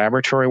as in the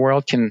laboratory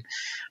world can,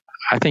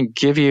 I think,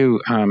 give you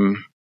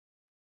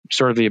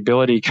sort of the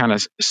ability to kind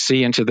of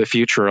see into the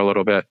future a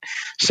little bit.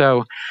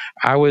 So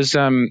I was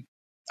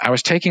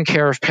taking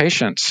care of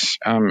patients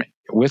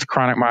with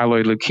chronic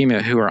myeloid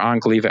leukemia who are on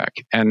Glevec,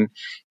 and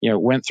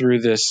went through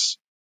this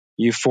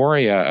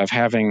euphoria of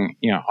having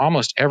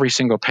almost every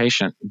single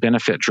patient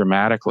benefit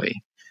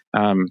dramatically.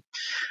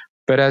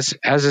 But as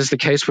is the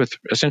case with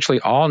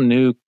essentially all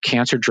new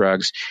cancer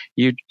drugs,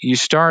 you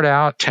start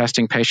out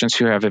testing patients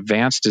who have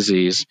advanced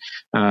disease,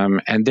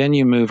 and then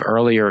you move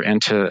earlier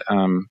into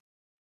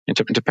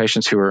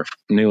patients who are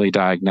newly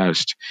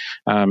diagnosed.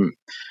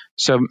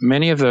 So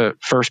many of the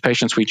first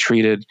patients we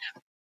treated,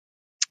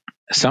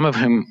 some of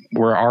whom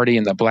were already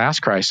in the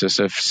blast crisis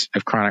of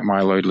chronic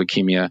myeloid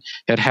leukemia,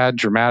 had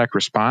dramatic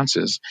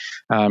responses.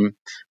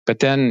 But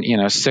then,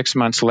 6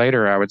 months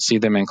later, I would see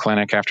them in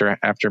clinic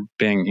after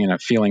being,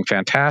 feeling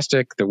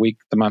fantastic the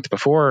month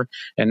before,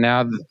 and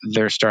now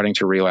they're starting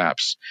to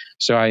relapse.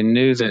 So I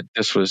knew that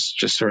this was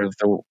just sort of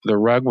the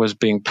rug was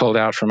being pulled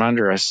out from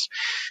under us.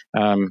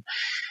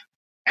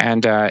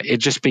 And it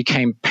just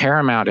became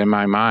paramount in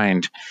my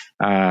mind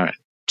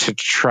to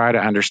try to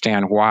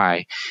understand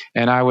why.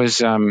 And I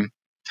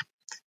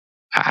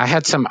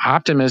had some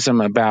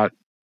optimism about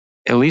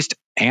at least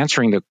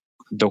answering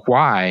the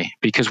why,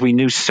 because we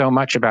knew so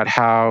much about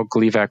how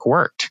Glevec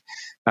worked.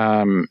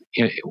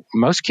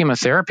 Most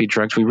chemotherapy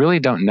drugs, we really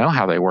don't know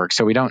how they work,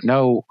 so we don't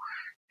know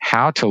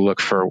how to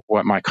look for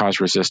what might cause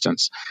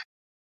resistance.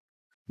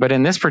 But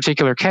in this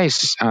particular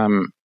case,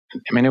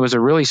 it was a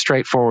really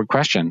straightforward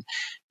question.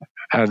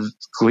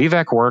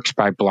 Glevec works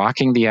by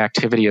blocking the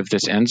activity of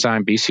this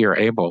enzyme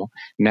BCR-ABL.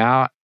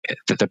 Now,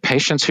 the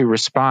patients who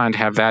respond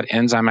have that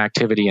enzyme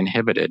activity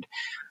inhibited.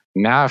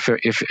 Now,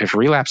 if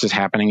relapse is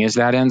happening, is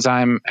that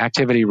enzyme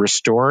activity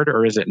restored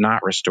or is it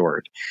not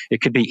restored? It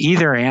could be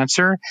either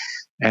answer,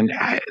 and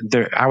I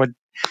would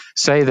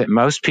say that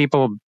most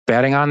people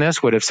betting on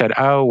this would have said,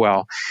 oh,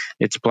 well,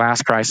 it's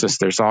blast crisis.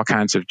 There's all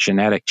kinds of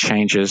genetic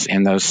changes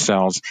in those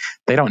cells.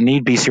 They don't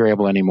need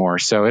BCR-ABL anymore,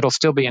 so it'll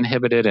still be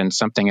inhibited and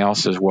something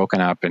else is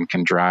woken up and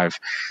can drive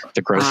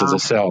the growth of the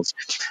cells.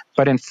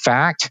 But in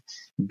fact,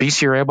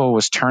 BCR-ABL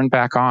was turned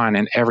back on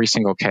in every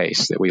single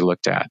case that we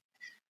looked at.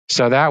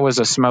 So that was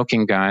a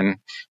smoking gun,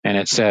 and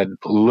it said,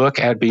 look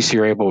at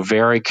BCR-ABL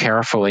very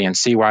carefully and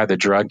see why the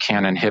drug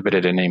can't inhibit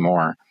it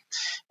anymore.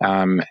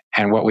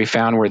 And what we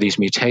found were these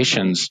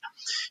mutations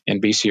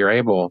in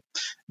BCR-ABL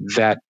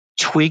that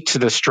tweaked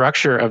the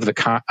structure of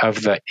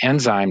the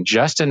enzyme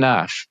just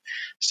enough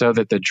so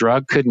that the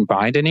drug couldn't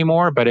bind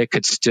anymore, but it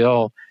could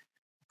still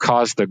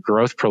cause the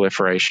growth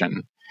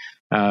proliferation.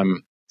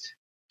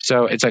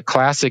 So it's a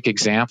classic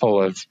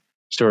example of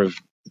sort of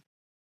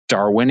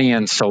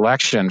Darwinian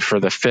selection for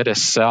the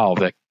fittest cell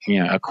that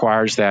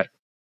acquires that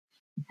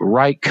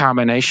right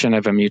combination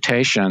of a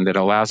mutation that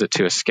allows it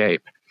to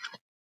escape.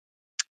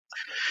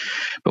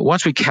 But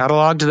once we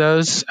cataloged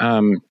those,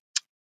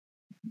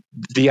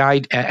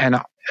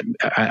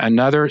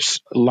 another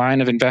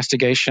line of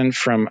investigation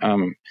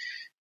from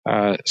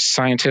a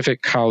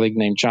scientific colleague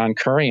named John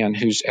Currian,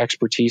 whose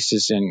expertise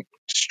is in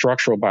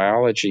structural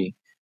biology,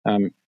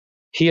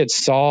 he had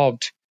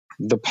solved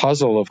the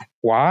puzzle of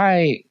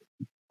why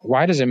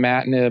does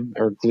imatinib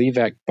or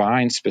Glevec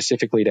bind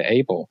specifically to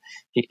ABL?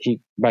 He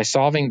by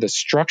solving the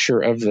structure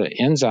of the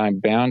enzyme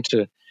bound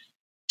to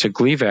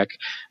Glevec,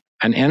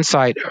 an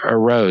insight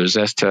arose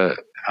as to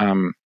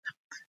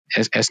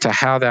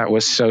how that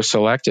was so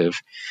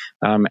selective,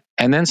 and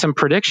then some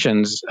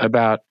predictions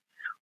about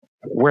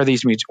where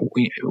these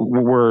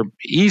were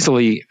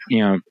easily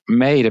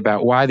made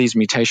about why these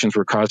mutations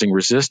were causing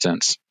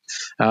resistance,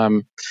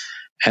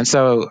 and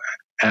so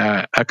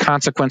a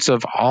consequence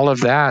of all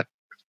of that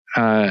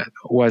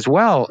was,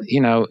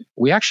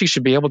 we actually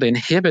should be able to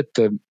inhibit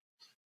the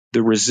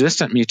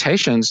resistant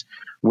mutations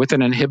with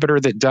an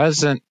inhibitor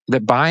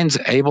that binds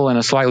ABL in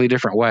a slightly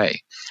different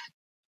way.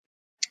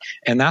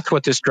 And that's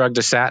what this drug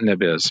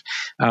dasatinib is.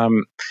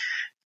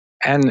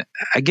 And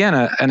again,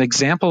 an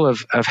example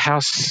of how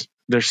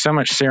there's so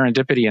much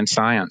serendipity in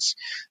science.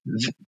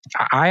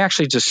 I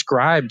actually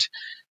described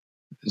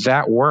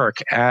that work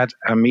at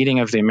a meeting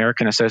of the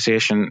American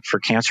Association for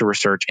Cancer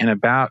Research in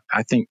about,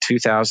 I think,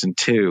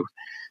 2002.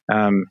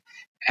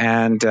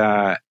 And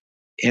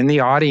in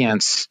the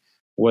audience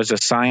was a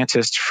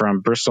scientist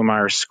from Bristol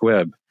Myers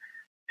Squibb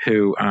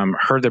who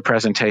heard the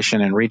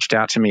presentation and reached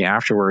out to me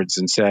afterwards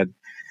and said,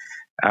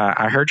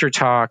 I heard your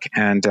talk,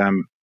 and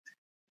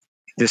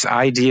this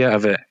idea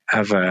of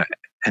a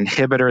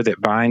inhibitor that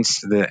binds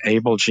the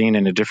ABL gene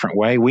in a different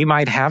way, we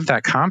might have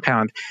that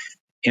compound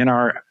in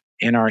our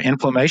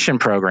inflammation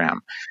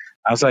program.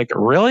 I was like,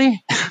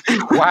 really?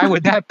 Why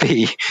would that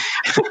be?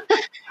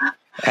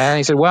 And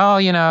he said, well,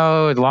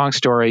 long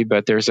story,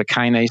 but there's a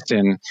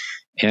kinase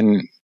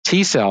in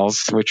T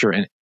cells, which are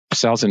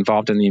cells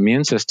involved in the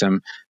immune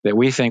system, that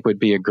we think would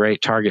be a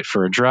great target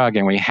for a drug,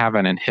 and we have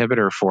an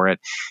inhibitor for it.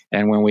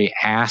 And when we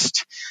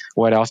asked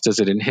what else does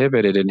it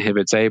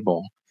inhibits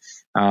ABL.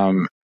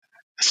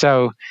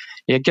 So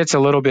it gets a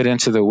little bit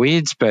into the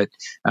weeds, but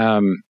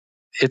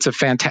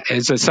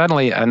it's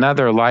suddenly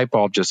another light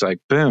bulb, just like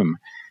boom,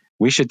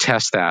 we should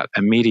test that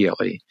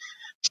immediately.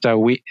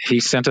 So he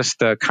sent us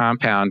the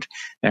compound,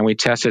 and we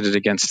tested it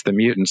against the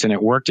mutants, and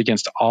it worked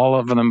against all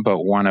of them but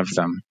one of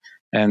them.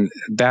 And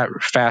that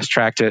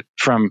fast-tracked it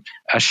from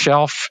a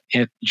shelf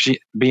in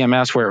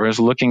BMS where it was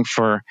looking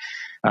for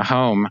a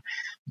home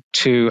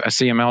to a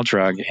CML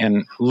drug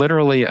in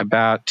literally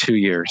about 2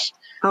 years.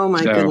 Oh,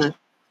 my goodness.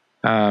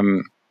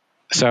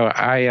 So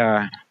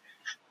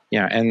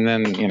and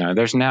then,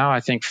 there's now, I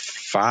think,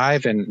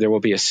 5, and there will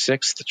be a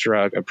 6th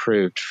drug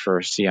approved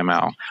for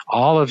CML.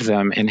 All of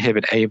them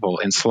inhibit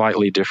ABL in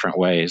slightly different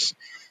ways.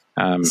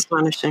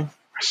 Astonishing.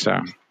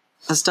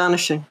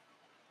 Astonishing.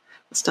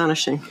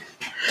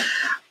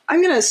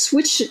 I'm going to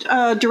switch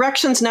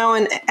directions now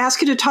and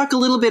ask you to talk a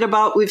little bit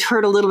about, we've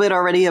heard a little bit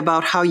already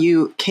about how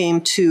you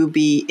came to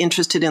be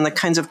interested in the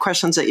kinds of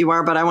questions that you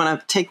are, but I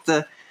want to take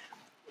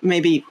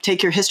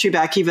your history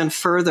back even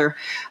further.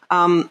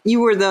 You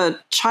were the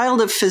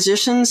child of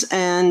physicians,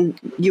 and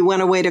you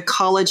went away to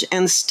college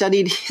and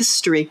studied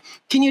history.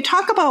 Can you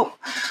talk about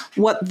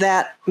what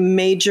that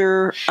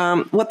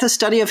what the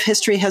study of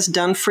history has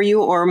done for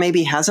you, or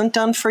maybe hasn't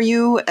done for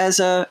you as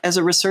a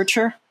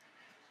researcher?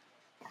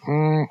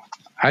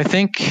 I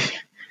think,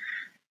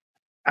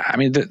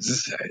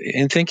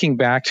 in thinking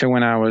back to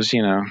when I was,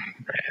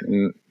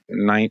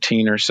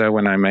 19 or so,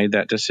 when I made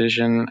that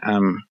decision,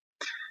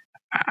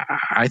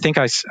 I think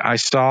I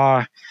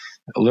saw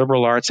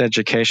liberal arts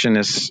education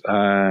as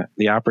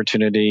the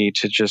opportunity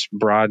to just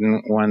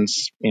broaden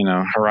one's,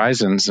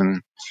 horizons.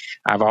 And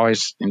I've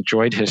always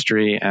enjoyed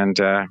history. And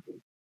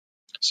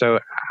so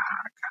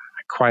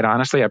quite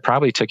honestly, I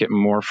probably took it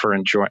more for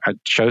I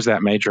chose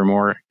that major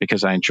more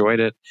because I enjoyed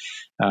it.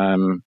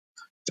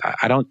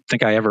 I don't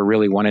think I ever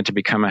really wanted to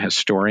become a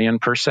historian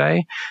per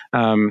se.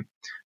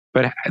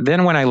 But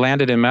then when I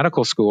landed in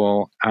medical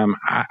school,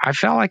 I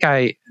felt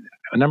like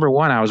number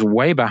one, I was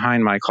way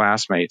behind my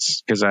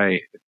classmates because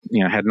I,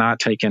 had not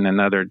taken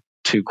another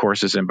 2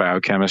 courses in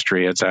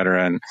biochemistry, et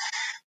cetera. And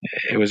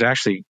it was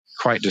actually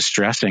quite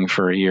distressing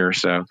for a year or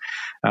so.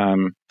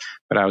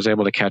 But I was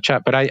able to catch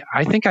up. But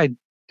I think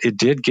it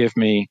did give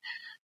me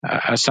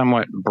a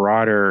somewhat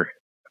broader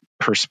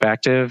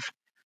perspective,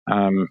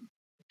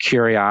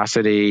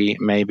 curiosity,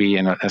 maybe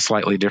in a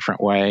slightly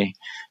different way,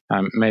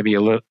 maybe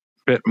a little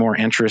bit more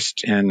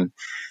interest in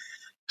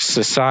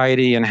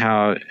society and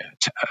how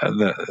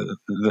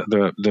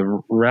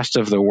the rest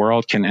of the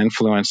world can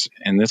influence,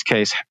 in this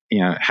case,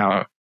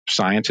 how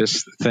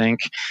scientists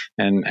think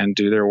and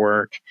do their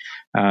work.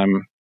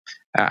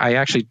 I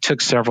actually took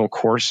several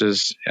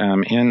courses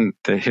in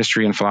the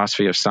history and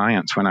philosophy of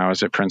science when I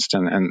was at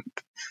Princeton, and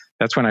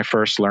that's when I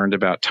first learned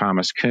about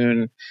Thomas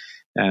Kuhn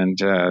and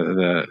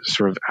the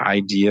sort of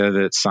idea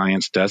that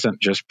science doesn't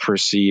just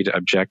proceed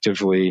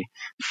objectively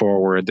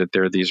forward, that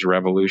there are these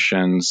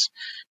revolutions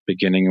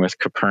beginning with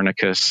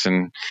Copernicus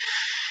and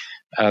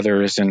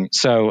others. And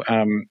so, I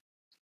don't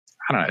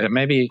know,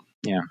 maybe,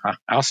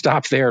 I'll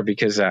stop there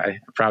because I'm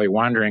probably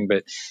wandering,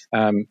 but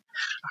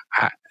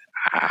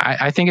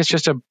I think it's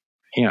just a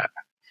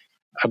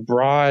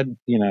broad,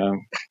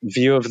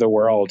 view of the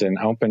world and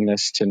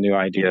openness to new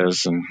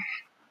ideas. And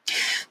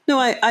no,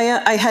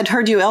 I had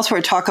heard you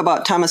elsewhere talk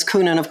about Thomas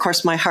Kuhn, and of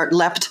course my heart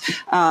leapt.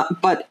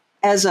 But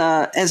as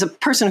a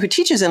person who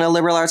teaches in a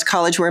liberal arts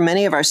college where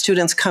many of our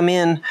students come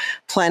in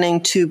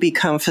planning to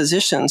become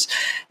physicians,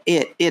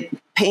 it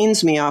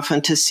pains me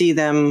often to see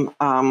them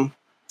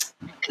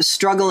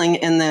struggling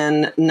and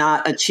then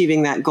not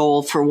achieving that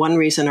goal for one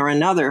reason or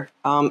another.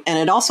 And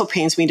it also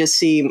pains me to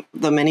see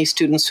the many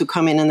students who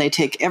come in and they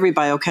take every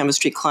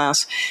biochemistry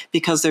class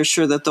because they're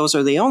sure that those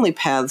are the only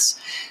paths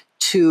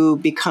to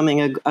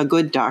becoming a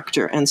good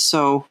doctor. And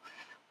so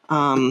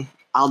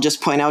I'll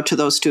just point out to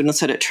those students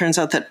that it turns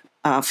out that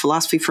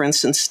philosophy, for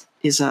instance,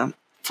 is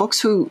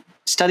folks who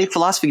study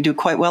philosophy do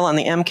quite well on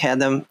the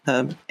MCAT,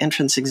 the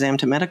entrance exam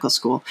to medical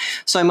school.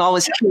 So I'm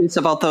always curious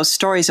about those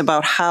stories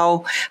about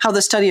how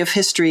the study of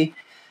history,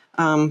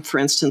 for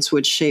instance,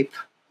 would shape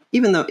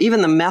even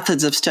the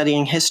methods of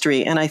studying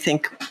history. And I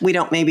think we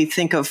don't maybe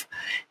think of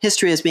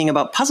history as being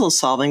about puzzle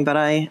solving, but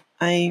I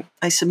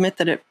submit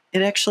that it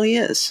actually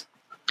is.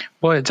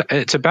 Well,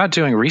 it's about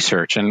doing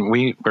research, and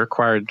we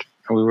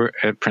were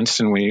at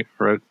Princeton, we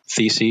wrote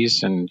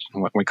theses and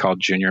what we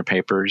called junior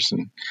papers.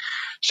 And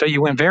so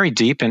you went very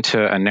deep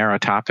into a narrow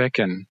topic,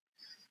 and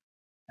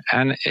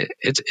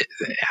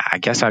I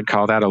guess I'd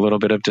call that a little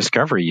bit of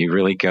discovery. You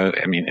really go,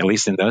 at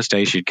least in those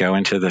days, you'd go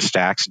into the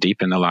stacks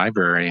deep in the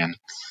library and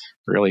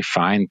really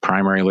find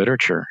primary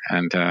literature.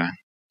 And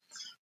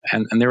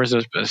there was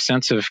a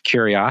sense of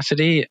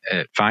curiosity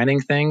at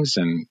finding things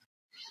and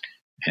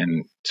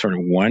and sort of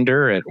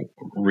wonder at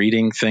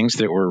reading things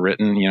that were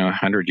written,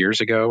 100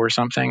 years ago or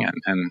something,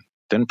 and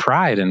then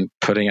pride in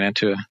putting it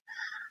into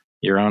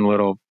your own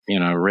little,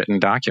 written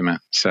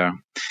document. So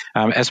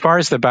as far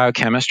as the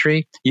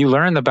biochemistry, you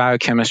learn the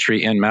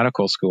biochemistry in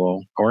medical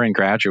school or in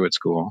graduate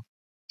school.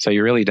 So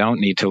you really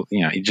don't need to,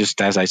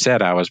 just as I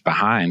said, I was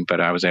behind,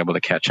 but I was able to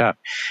catch up.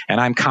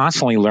 And I'm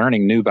constantly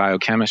learning new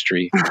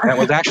biochemistry that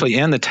was actually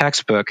in the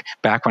textbook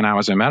back when I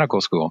was in medical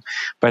school,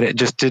 but it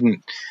just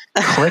didn't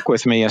click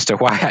with me as to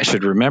why I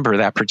should remember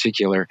that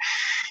particular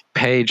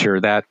page or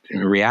that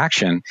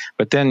reaction.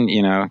 But then,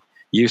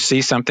 you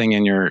see something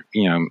in your,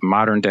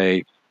 modern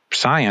day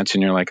science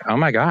and you're like, oh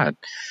my God,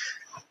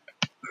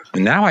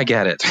 now I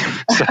get it.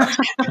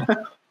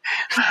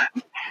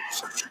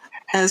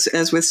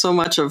 As with so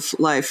much of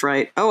life,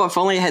 right? Oh, if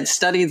only I had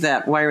studied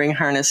that wiring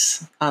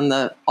harness on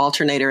the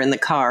alternator in the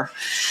car.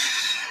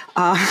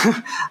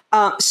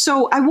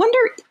 So I wonder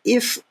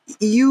if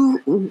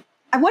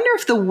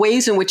the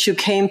ways in which you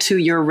came to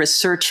your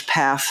research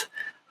path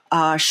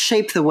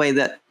shape the way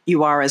that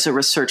you are as a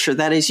researcher.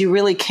 That is, you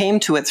really came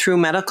to it through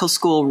medical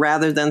school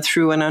rather than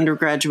through an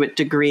undergraduate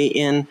degree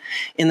in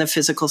the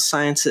physical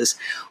sciences.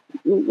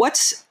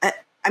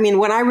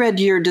 When I read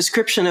your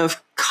description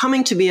of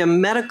coming to be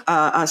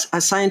a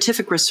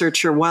scientific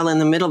researcher while in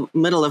the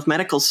middle of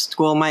medical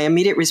school, my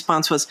immediate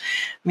response was,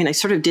 I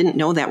sort of didn't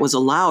know that was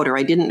allowed, or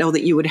I didn't know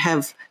that you would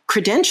have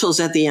credentials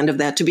at the end of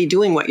that to be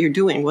doing what you're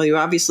doing. Well, you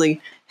obviously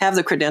have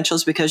the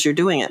credentials because you're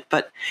doing it.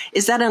 But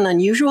is that an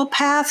unusual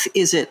path?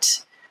 Is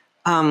it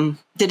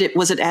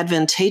was it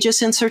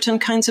advantageous in certain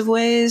kinds of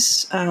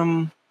ways?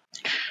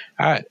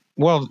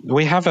 Well,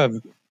 we have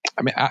there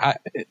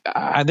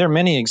are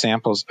many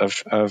examples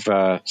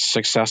of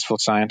successful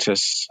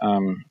scientists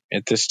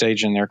at this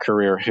stage in their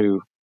career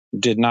who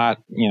did not,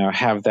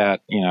 have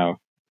that,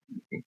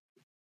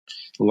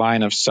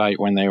 line of sight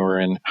when they were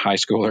in high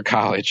school or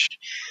college.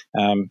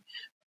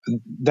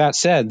 That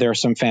said, there are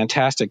some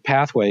fantastic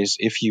pathways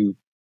if you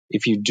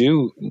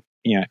do,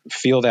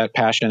 feel that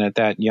passion at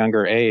that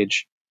younger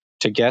age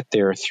to get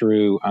there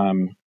through,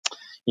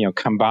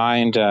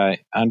 combined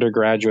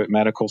undergraduate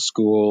medical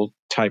school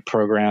type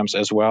programs,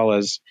 as well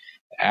as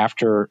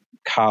after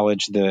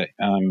college, the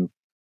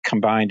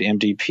combined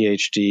MD,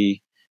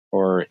 PhD,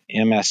 or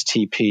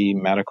MSTP,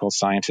 medical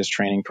scientist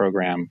training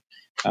program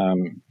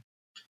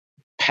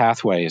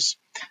pathways.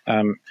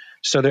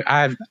 So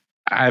I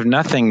have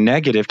nothing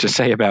negative to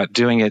say about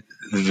doing it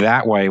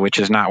that way, which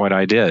is not what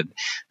I did.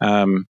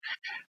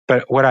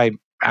 But what I'm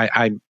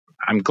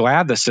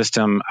glad the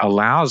system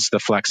allows the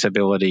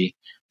flexibility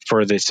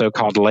for the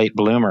so-called late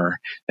bloomer,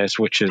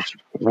 which is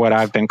what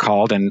I've been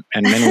called, and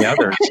many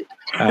others.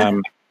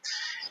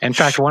 In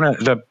fact, when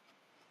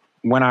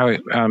I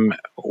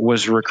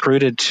was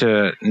recruited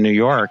to New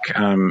York,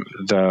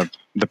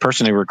 the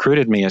person who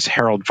recruited me is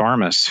Harold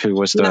Varmus, who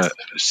was the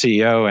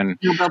CEO and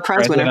Nobel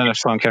Prize president winner of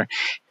Sloan Kettering,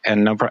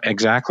 and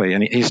exactly,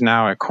 and he's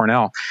now at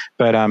Cornell.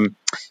 But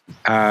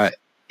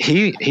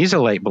he's a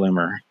late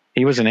bloomer.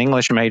 He was an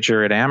English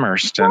major at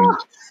Amherst, and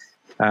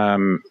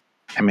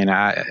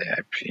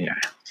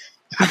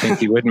I think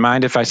he wouldn't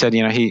mind if I said,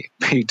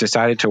 he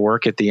decided to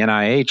work at the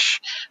NIH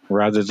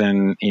rather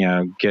than,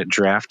 get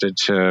drafted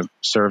to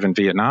serve in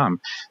Vietnam.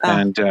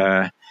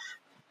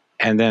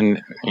 And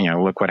then,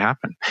 look what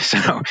happened.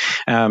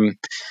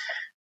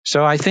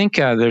 So I think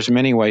there's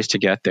many ways to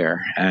get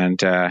there.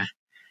 And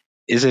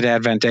is it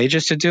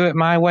advantageous to do it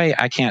my way?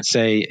 I can't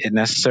say it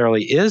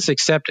necessarily is,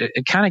 except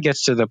it kind of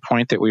gets to the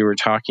point that we were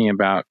talking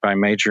about by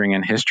majoring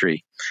in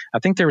history. I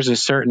think there was a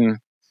certain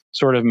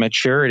sort of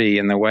maturity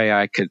in the way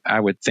I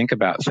would think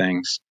about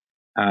things.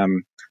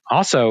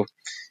 Also,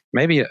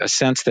 maybe a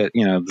sense that,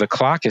 the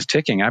clock is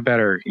ticking. I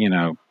better,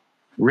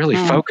 really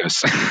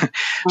focus.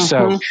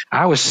 So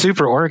I was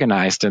super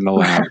organized in the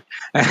lab.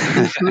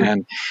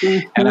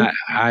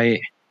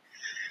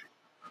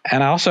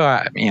 And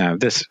also,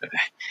 this,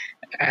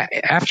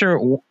 after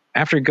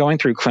going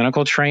through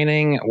clinical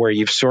training where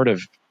you've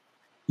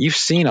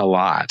seen a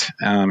lot,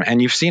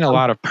 and you've seen a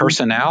lot of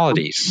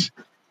personalities,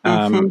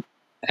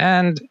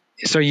 and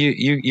so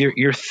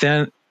you're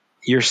thin,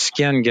 your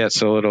skin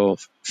gets a little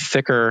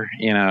thicker,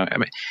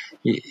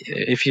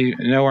 if you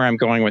know where I'm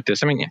going with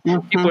this.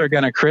 People are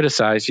going to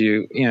criticize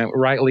you,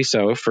 rightly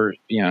so, for,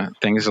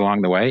 things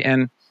along the way.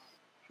 And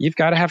you've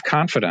got to have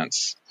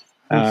confidence.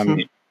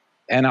 And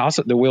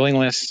also the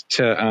willingness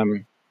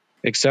to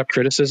accept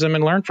criticism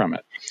and learn from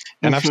it.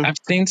 And I've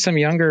seen some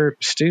younger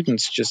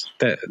students just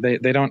that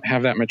they don't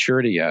have that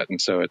maturity yet. And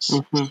so it's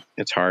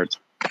hard.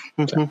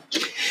 So.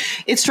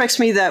 It strikes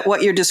me that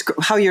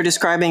how you're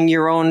describing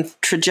your own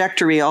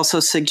trajectory also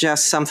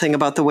suggests something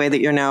about the way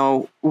that you're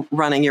now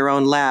running your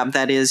own lab.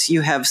 That is, you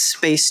have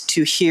space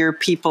to hear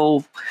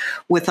people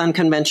with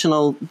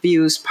unconventional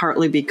views,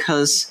 partly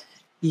because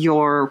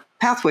your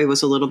pathway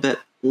was a little bit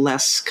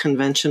less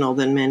conventional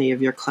than many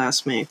of your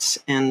classmates,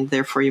 and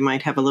therefore you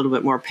might have a little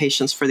bit more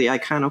patience for the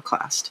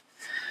iconoclast.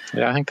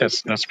 Yeah, I think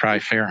that's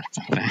probably fair.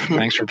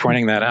 Thanks for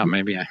pointing that out.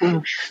 Maybe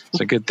it's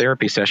a good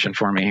therapy session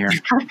for me here.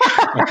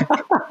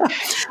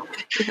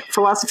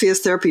 Philosophy is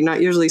therapy,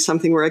 not usually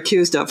something we're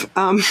accused of.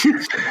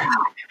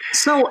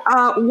 So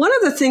one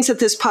of the things that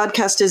this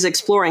podcast is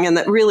exploring, and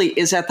that really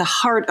is at the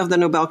heart of the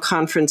Nobel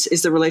Conference,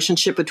 is the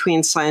relationship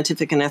between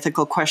scientific and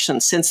ethical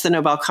questions. Since the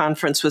Nobel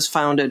Conference was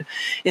founded,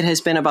 it has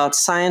been about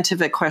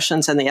scientific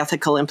questions and the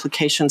ethical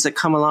implications that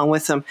come along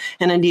with them.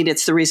 And indeed,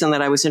 it's the reason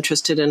that I was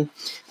interested in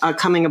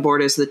coming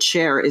aboard as the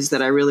chair, is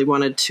that I really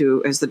wanted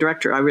to, as the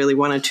director, I really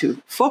wanted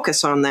to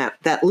focus on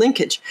that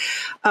linkage.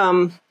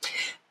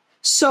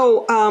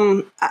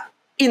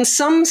 In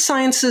some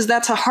sciences,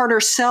 that's a harder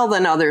sell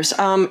than others.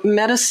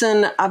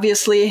 Medicine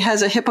obviously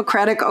has a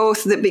Hippocratic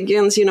oath that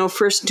begins,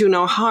 first do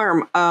no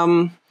harm.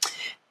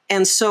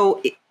 And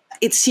so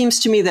it seems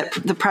to me that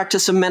the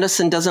practice of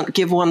medicine doesn't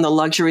give one the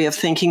luxury of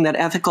thinking that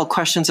ethical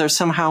questions are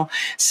somehow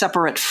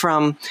separate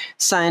from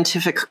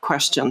scientific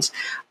questions.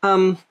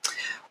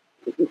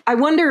 I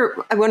wonder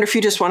if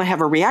you just want to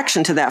have a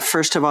reaction to that,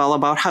 first of all,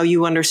 about how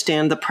you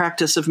understand the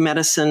practice of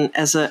medicine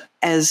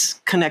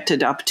as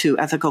connected up to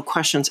ethical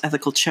questions,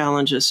 ethical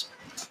challenges.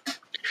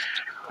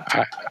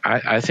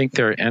 I think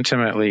they're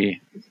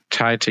intimately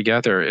tied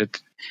together.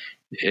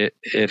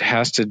 It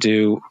has to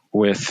do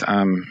with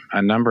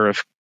a number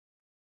of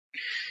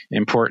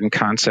important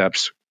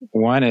concepts.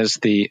 One is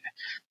the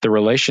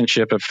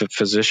relationship of the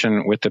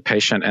physician with the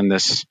patient and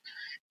this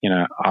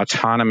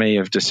autonomy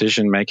of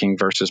decision making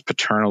versus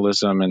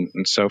paternalism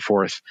and so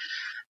forth.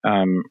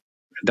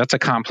 That's a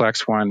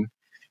complex one.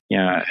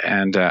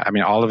 And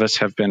all of us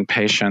have been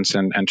patients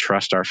and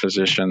trust our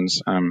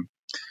physicians.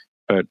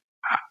 But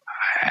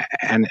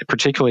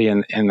particularly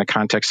in the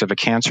context of a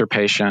cancer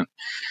patient,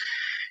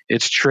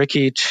 it's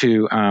tricky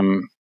to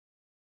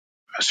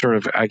sort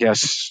of, I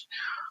guess,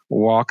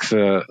 walk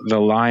the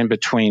line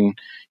between,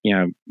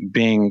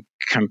 being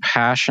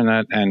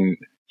compassionate and,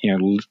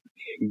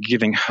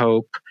 giving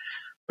hope,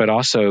 but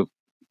also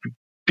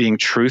being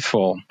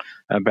truthful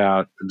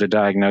about the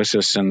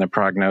diagnosis and the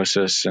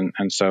prognosis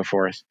and so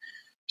forth.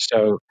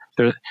 So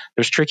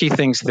there's tricky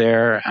things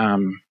there.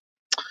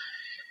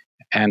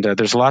 And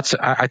there's lots.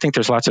 I think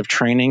there's lots of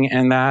training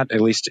in that,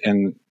 at least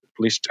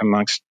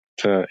amongst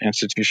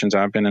institutions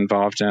I've been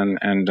involved in,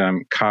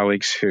 and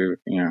colleagues who,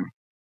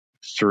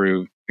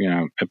 through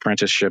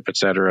apprenticeship, et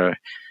cetera,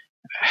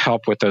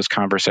 help with those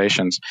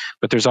conversations.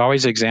 But there's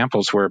always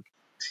examples where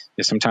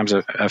sometimes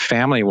a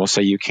family will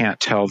say, you can't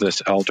tell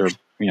this elder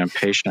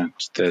patient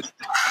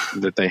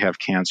that they have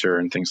cancer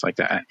and things like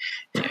that.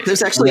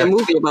 There's actually a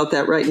movie about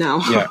that right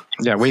now. Yeah.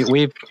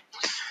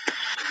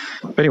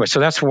 But anyway, so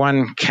that's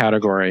one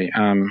category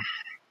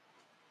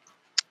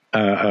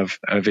of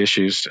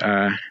issues.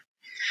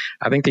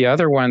 I think the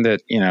other one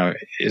that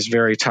is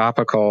very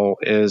topical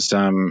is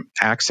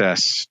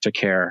access to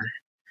care,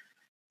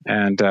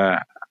 and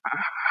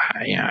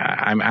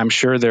I'm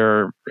sure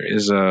there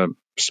is a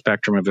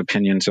spectrum of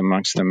opinions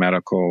amongst the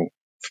medical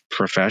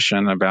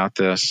profession about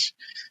this,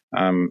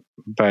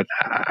 but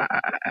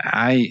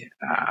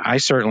I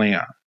certainly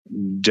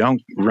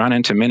don't run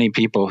into many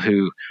people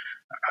who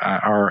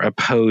are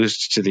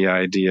opposed to the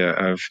idea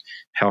of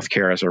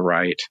healthcare as a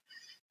right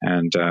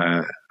and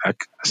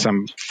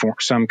some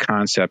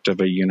concept of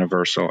a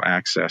universal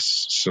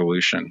access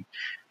solution,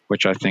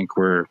 which I think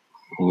we're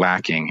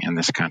lacking in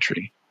this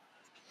country.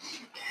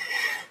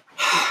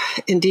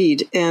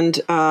 Indeed.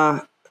 And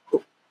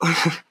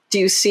do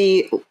you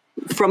see,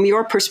 from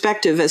your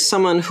perspective as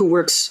someone who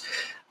works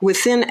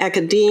within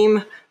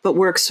academia, but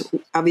works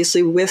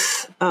obviously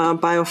with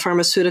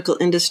biopharmaceutical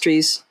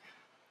industries,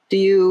 do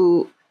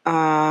you,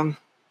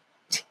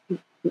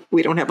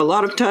 we don't have a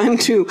lot of time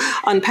to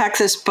unpack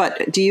this,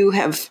 but do you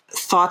have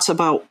thoughts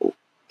about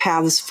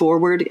paths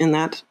forward in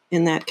that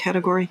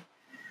category?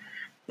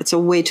 It's a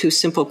way too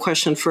simple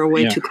question for a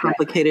way too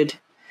complicated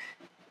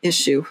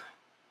issue.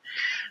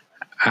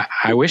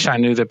 I wish I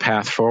knew the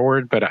path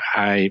forward, but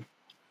I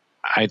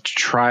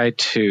try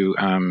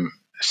to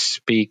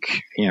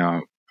speak,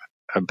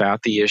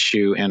 about the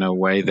issue in a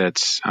way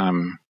that's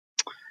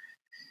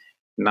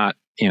not,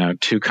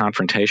 too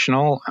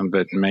confrontational.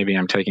 But maybe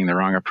I'm taking the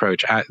wrong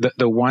approach.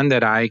 The one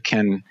that I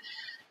can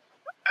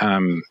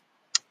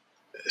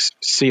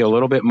see a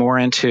little bit more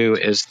into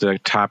is the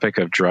topic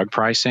of drug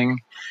pricing.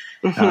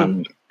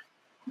 Mm-hmm.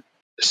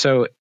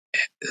 So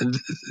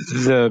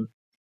the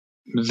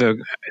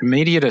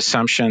immediate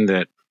assumption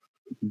that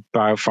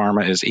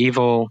biopharma is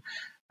evil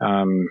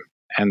and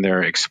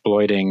they're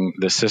exploiting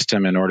the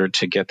system in order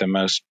to get the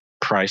most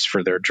price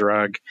for their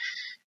drug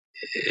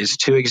is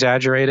too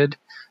exaggerated.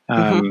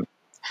 Mm-hmm.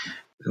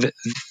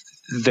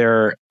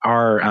 There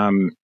are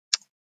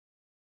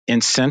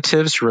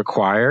incentives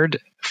required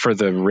for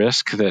the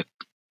risk that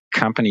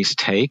companies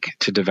take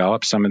to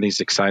develop some of these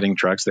exciting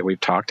drugs that we've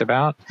talked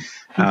about.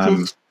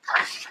 Mm-hmm.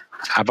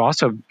 I've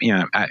also,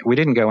 we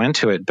didn't go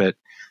into it, but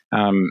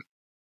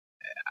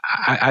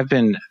I've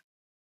been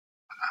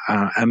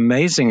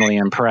amazingly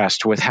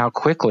impressed with how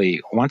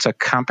quickly, once a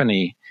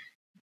company,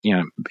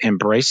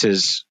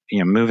 embraces,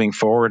 moving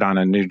forward on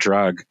a new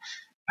drug,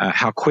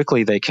 how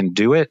quickly they can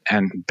do it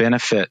and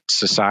benefit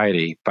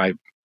society by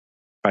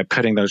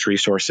putting those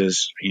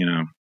resources,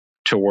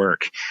 to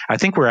work. I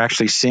think we're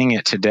actually seeing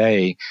it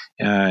today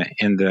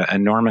in the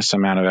enormous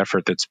amount of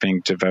effort that's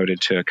being devoted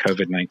to a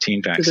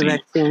COVID-19 vaccine.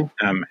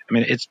 I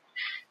mean,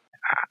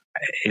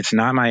 it's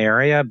not my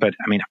area, but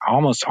I mean,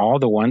 almost all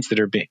the ones that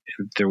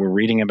we're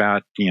reading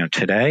about,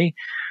 today,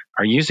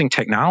 are using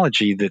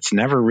technology that's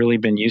never really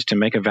been used to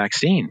make a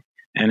vaccine,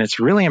 and it's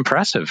really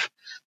impressive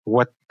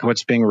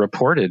what's being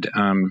reported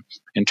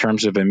in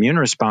terms of immune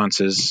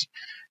responses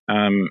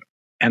and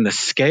the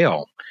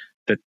scale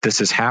that this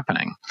is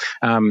happening.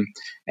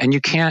 And you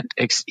can't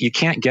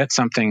get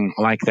something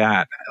like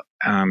that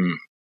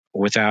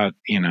without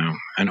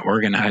an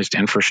organized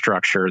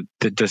infrastructure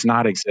that does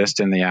not exist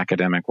in the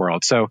academic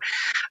world. So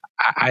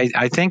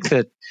I think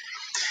that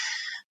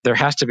there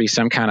has to be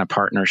some kind of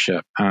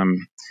partnership.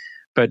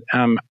 But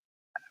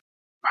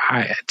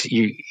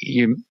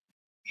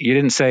you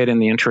didn't say it in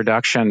the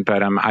introduction,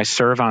 but I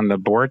serve on the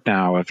board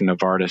now of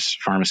Novartis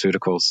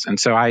Pharmaceuticals, and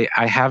so I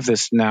have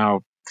this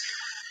now.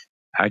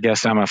 I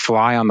guess I'm a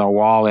fly on the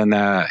wall in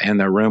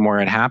the room where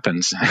it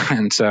happens,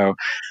 and so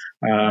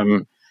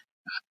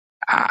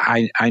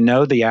I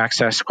know the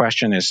access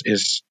question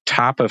is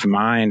top of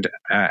mind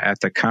at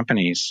the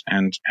companies,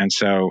 and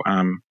so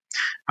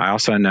I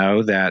also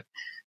know that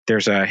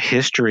there's a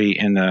history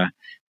in the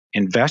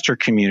investor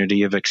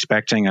community of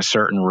expecting a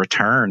certain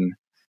return,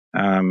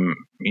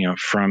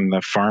 from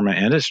the pharma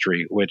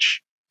industry,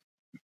 which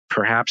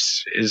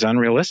perhaps is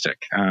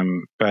unrealistic.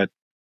 But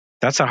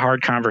that's a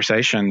hard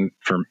conversation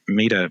for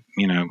me to,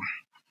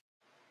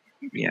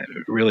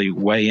 really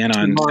weigh in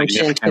on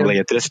significantly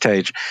at this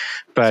stage.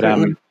 But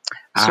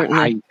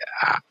certainly.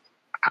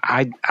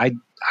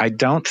 I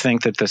don't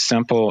think that the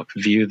simple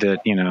view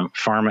that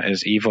pharma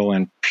is evil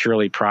and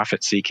purely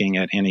profit seeking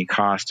at any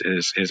cost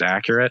is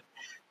accurate.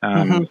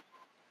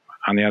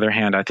 On the other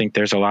hand, I think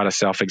there's a lot of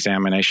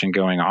self-examination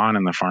going on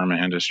in the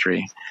pharma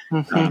industry.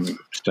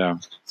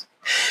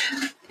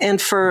 And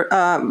for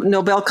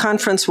Nobel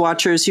Conference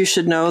watchers, you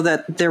should know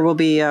that there will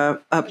be a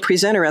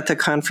presenter at the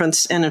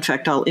conference, and in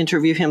fact, I'll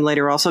interview him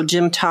later also,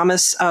 Jim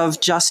Thomas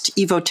of Just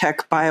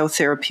Evotec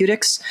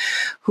Biotherapeutics,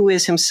 who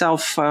is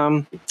himself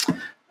a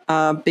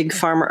big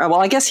pharma.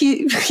 Well, I guess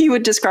he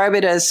would describe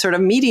it as sort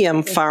of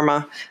medium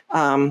pharma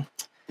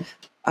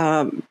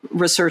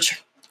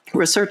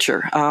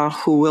researcher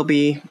who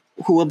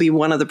will be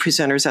one of the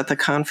presenters at the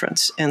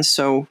conference. And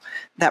so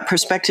that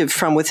perspective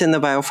from within the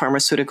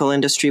biopharmaceutical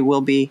industry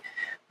will be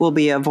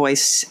a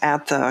voice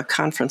at the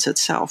conference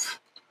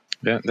itself.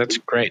 Yeah, that's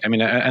great. I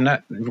mean, and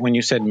that, when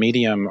you said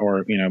medium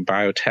or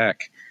biotech,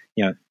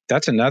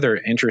 that's another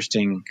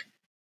interesting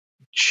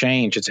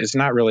change. It's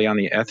not really on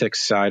the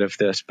ethics side of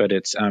this, but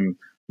it's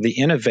the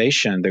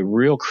innovation, the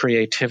real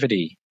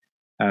creativity,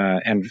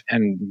 and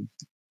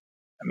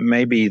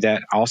maybe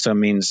that also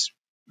means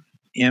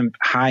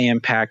high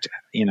impact,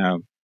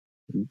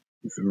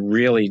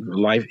 really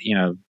life,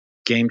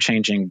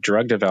 game-changing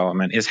drug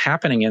development is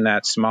happening in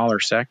that smaller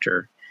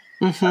sector,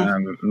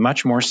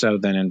 much more so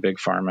than in big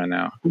pharma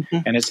now.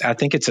 And I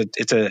think it's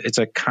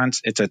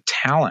a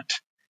talent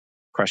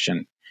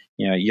question.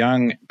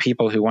 Young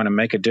people who want to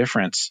make a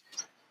difference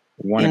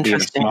want to be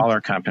at a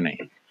smaller company.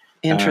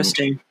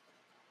 Interesting.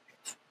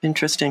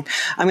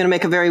 I'm going to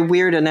make a very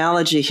weird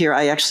analogy here.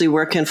 I actually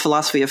work in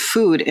philosophy of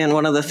food, and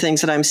one of the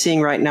things that I'm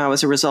seeing right now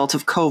as a result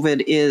of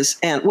COVID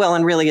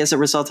and really as a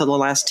result of the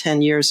last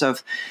 10 years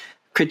of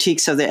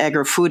critiques of the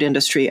agri-food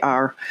industry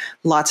are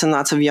lots and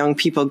lots of young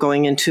people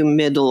going into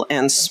middle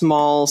and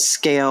small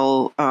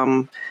scale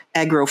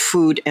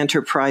agro-food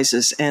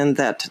enterprises, and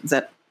that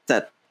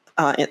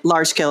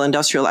large scale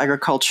industrial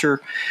agriculture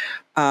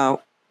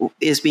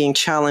is being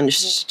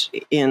challenged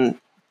in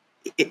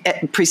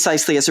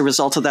precisely as a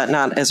result of that,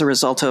 not as a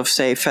result of,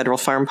 say, federal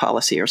farm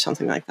policy or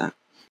something like that.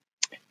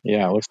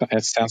 Yeah,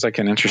 it sounds like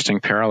an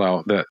interesting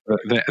parallel. The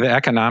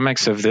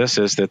economics of this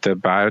is that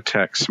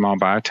the small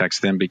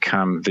biotechs then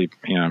become the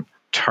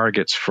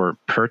targets for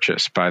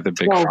purchase by the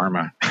big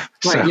pharma.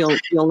 Right.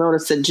 You'll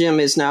notice that Jim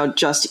is now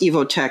Just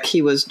Evotec.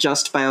 He was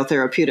Just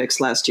Biotherapeutics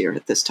last year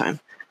at this time.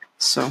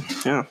 So,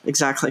 yeah,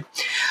 exactly.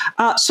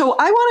 So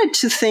I wanted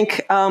to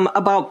think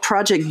about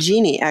Project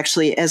GENIE,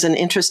 actually, as an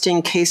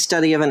interesting case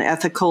study of an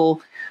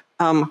ethical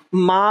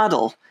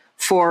model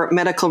for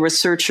medical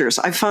researchers.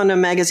 I found a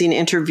magazine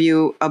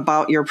interview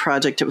about your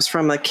project. It was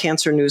from a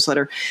cancer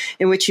newsletter,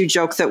 in which you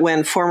joke that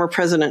when former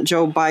President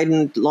Joe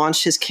Biden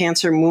launched his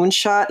cancer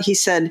moonshot, he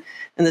said,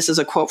 and this is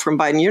a quote from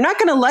Biden, "You're not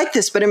going to like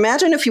this, but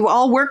imagine if you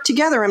all worked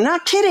together. I'm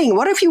not kidding.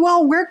 What if you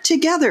all worked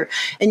together?"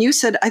 And you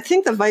said, "I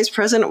think the vice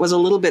president was a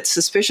little bit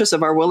suspicious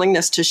of our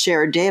willingness to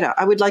share data.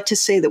 I would like to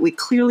say that we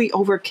clearly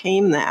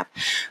overcame that."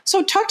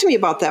 So talk to me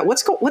about that.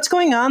 What's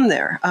going on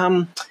there?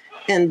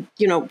 And,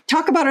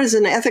 talk about it as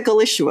an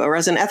ethical issue or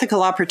as an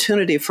ethical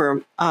opportunity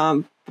for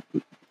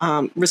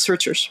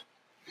researchers.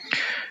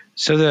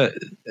 So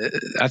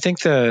I think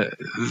the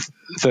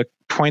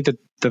point that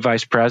the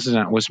vice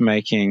president was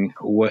making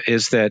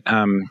is that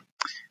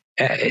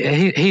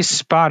he's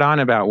spot on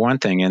about one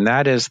thing, and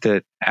that is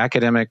that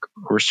academic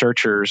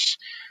researchers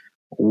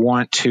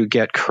want to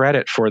get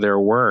credit for their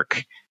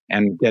work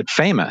and get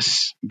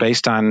famous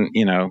based on,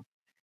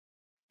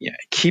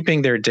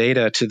 keeping their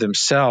data to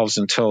themselves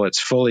until it's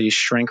fully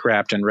shrink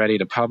wrapped and ready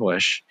to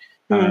publish,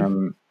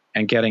 and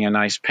getting a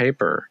nice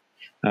paper,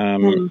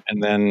 and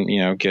then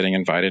getting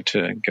invited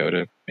to go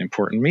to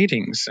important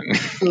meetings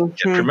and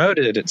get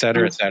promoted, et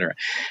cetera, et cetera.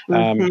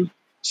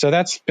 So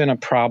that's been a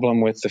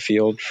problem with the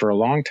field for a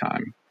long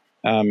time.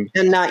 And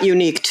not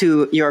unique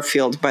to your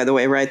field, by the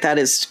way, right? That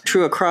is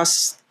true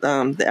across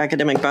the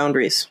academic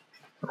boundaries.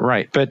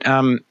 Right. But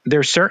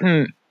there's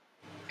certain,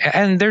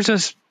 and there's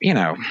this,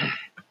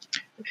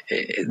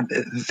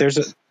 there's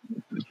a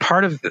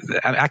part of,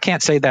 I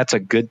can't say that's a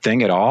good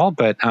thing at all,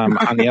 but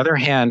on the other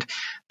hand,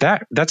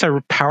 that's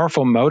a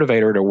powerful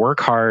motivator to work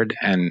hard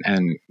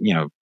and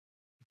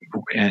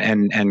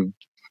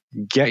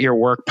get your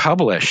work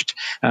published,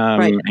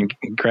 and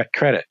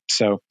credit.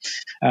 So,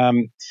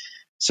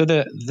 so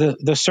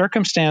the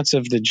circumstance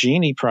of the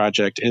GENIE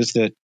project is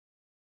that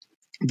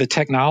the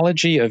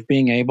technology of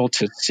being able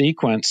to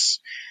sequence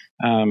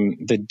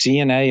the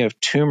DNA of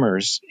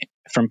tumors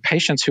from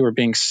patients who are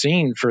being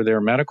seen for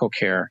their medical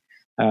care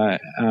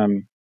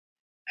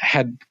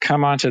had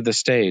come onto the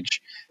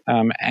stage,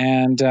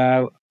 and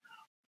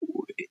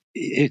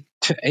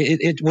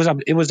it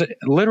was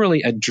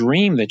literally a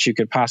dream that you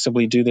could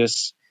possibly do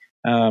this,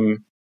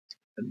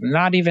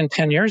 not even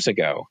 10 years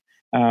ago.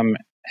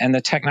 And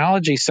the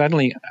technology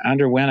suddenly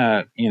underwent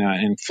an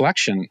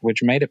inflection,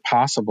 which made it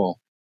possible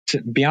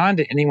to,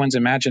 beyond anyone's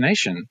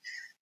imagination,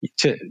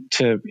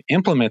 to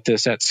implement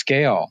this at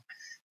scale,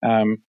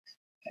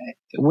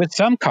 with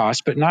some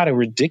cost, but not a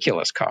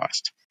ridiculous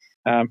cost.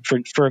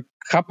 For a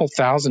couple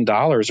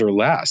 $1,000s or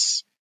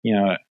less,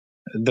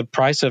 the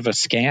price of a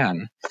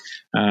scan,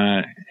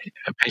 a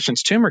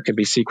patient's tumor could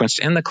be sequenced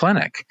in the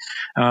clinic.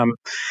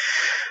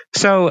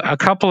 So a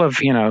couple of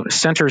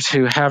centers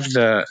who have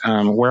the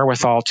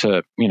wherewithal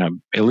to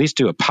at least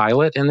do a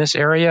pilot in this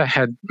area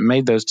had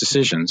made those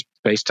decisions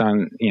based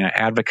on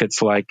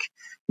advocates like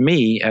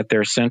me at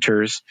their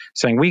centers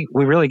saying we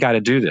really got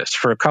to do this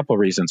for a couple of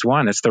reasons.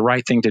 One, it's the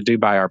right thing to do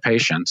by our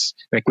patients.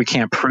 Like, we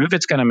can't prove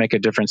it's going to make a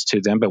difference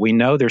to them, but we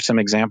know there's some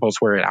examples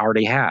where it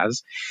already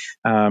has.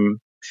 And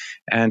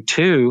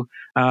two,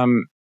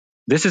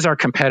 this is our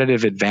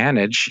competitive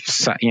advantage.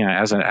 So,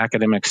 as an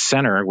academic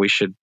center, we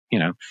should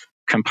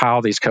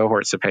compile these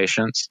cohorts of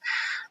patients.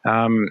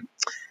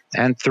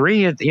 And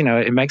three,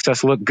 it makes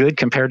us look good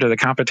compared to the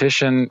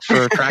competition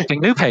for attracting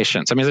new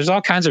patients. I mean, there's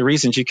all kinds of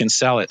reasons you can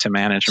sell it to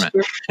management.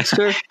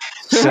 Sure.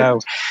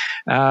 So,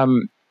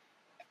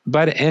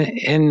 but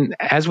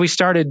as we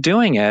started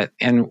doing it,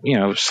 and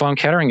Sloan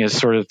Kettering is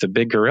sort of the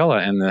big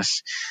gorilla in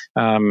this,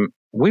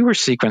 we were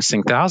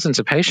sequencing thousands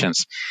of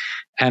patients,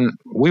 and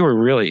we were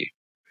really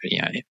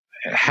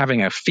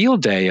having a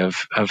field day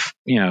of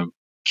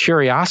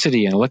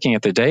curiosity and looking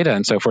at the data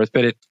and so forth.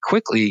 But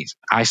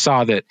I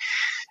saw that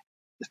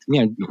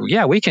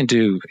we can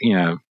do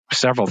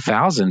several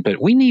thousand,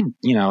 but we need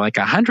like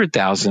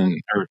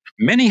 100,000 or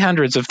many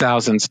hundreds of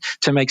thousands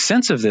to make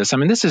sense of this. I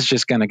mean, this is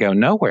just going to go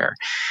nowhere.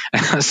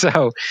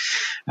 So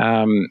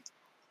I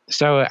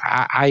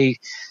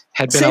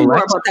had been say more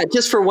about that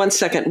just for 1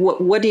 second.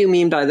 What do you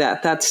mean by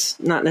that? That's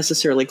not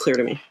necessarily clear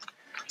to me.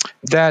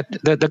 That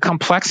the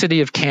complexity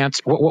of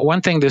cancer.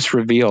 One thing this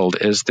revealed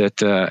is that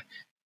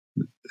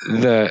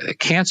the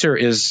cancer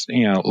is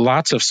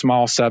lots of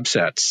small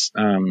subsets.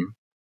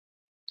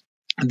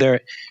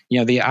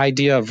 The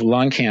idea of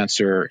lung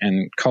cancer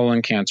and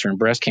colon cancer and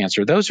breast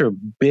cancer, those are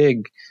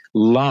big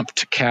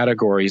lumped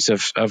categories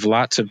of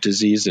lots of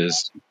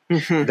diseases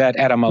that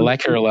at a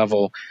molecular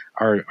level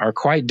are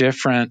quite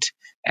different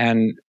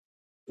and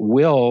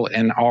will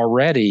and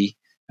already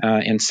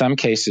in some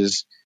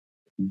cases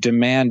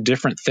demand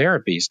different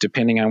therapies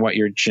depending on what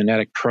your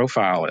genetic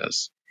profile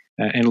is.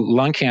 And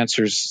lung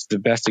cancer is the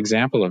best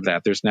example of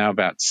that. There's now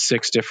about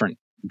 6 different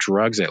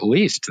drugs at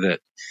least that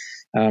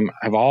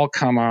have all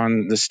come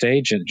on the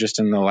stage just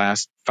in the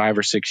last 5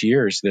 or 6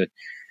 years that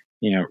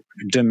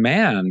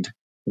demand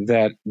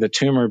that the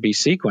tumor be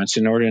sequenced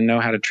in order to know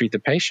how to treat the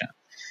patient.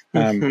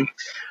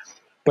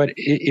 But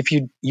if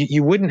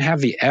you wouldn't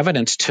have the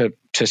evidence to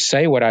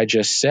say what I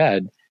just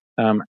said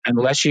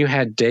unless you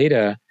had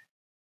data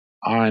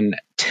on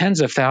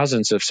tens of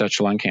thousands of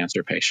such lung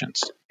cancer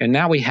patients. And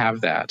now we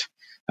have that,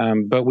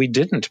 but we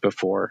didn't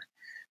before.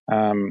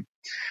 To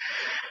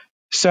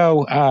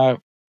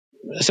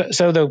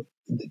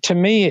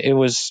me, it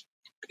was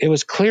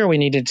clear we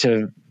needed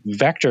to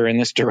vector in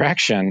this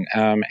direction,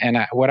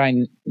 and what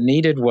I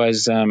needed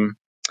was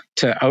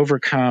to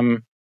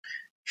overcome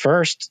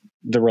first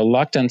the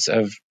reluctance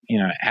of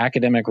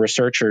academic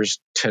researchers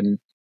to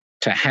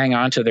hang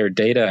on to their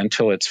data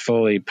until it's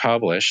fully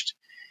published.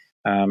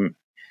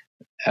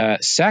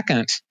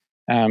 Second,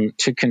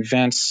 to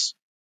convince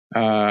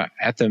on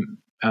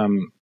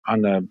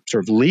the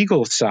sort of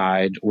legal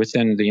side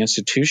within the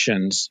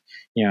institutions,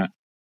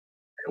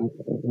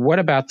 what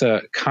about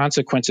the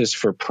consequences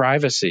for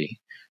privacy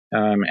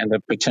and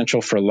the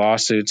potential for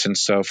lawsuits and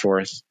so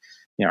forth?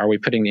 Are we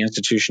putting the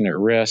institution at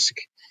risk?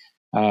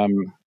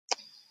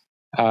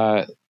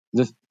 The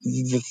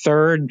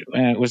third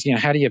was,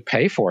 how do you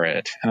pay for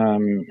it?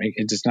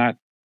 It does not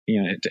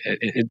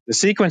the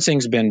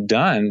sequencing's been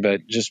done,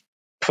 but just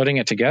putting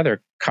it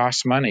together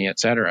costs money, et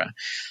cetera.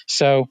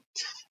 So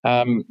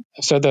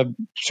the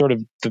sort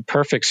of the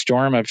perfect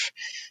storm of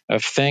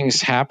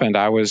things happened.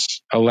 I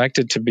was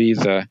elected to be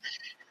the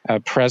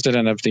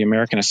president of the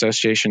American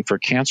Association for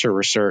Cancer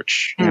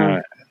Research.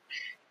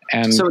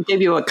 And so it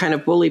gave you a kind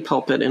of bully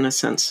pulpit in a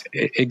sense.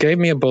 It gave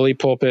me a bully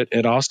pulpit.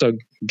 It also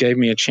gave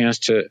me a chance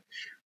to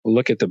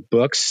look at the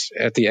books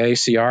at the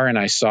AACR, and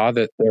I saw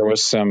that there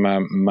was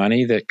some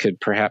money that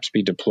could perhaps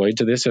be deployed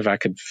to this if I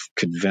could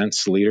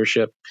convince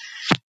leadership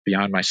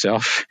beyond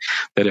myself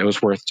that it was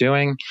worth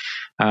doing.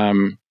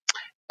 And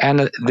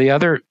the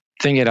other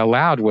thing it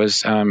allowed was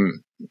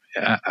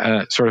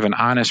sort of an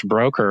honest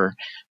broker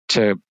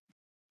to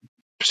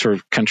sort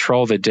of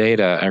control the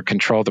data or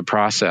control the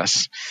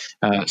process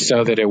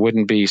so that it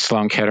wouldn't be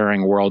Sloan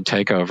Kettering world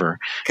takeover.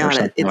 Got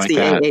it. It's like the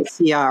that.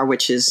 AACR,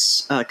 which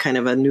is kind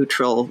of a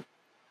neutral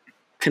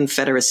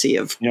confederacy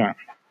of. Yeah.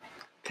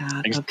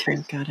 God. Okay.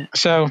 Got it.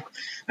 So,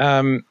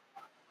 the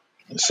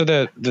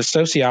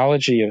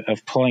sociology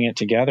of pulling it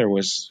together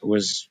was, I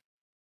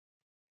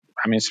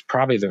mean, it's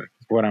probably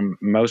what I'm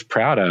most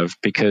proud of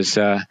because,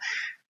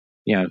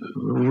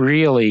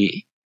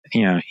 really,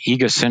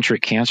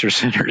 egocentric cancer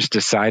centers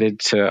decided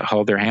to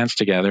hold their hands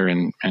together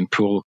and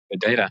pool the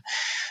data.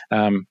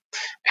 And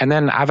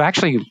then I've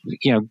actually,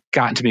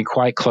 gotten to be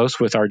quite close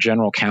with our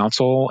general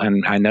counsel,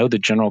 and I know the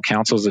general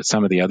counsels at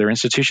some of the other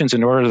institutions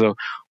in order to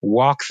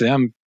walk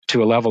them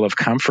to a level of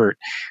comfort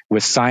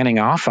with signing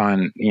off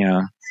on,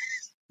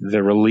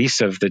 the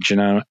release of the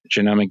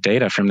genomic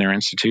data from their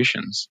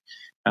institutions.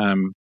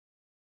 And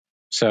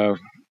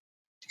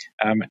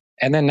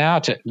then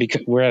now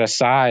because we're at a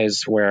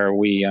size where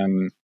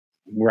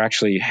we're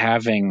actually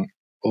having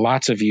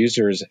lots of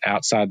users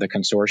outside the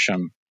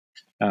consortium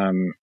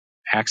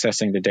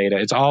accessing the data.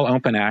 It's all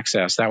open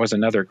access. That was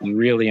another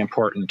really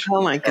important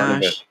Oh my part of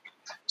it. gosh.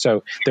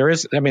 So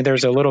there's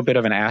a little bit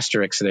of an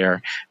asterisk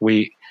there.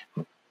 The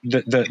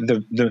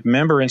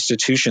member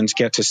institutions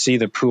get to see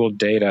the pooled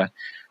data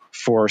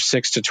for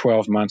 6 to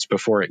 12 months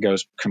before it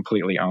goes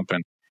completely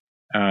open.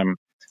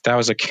 That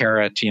was a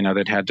carrot,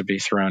 that had to be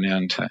thrown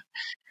in to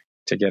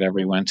get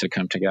everyone to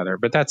come together.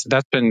 But that's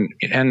been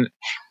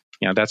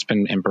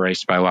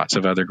embraced by lots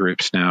of other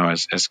groups now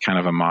as kind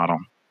of a model.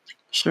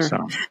 Sure.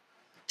 So.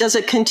 Does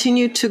it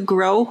continue to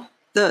grow?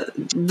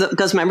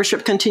 Does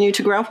membership continue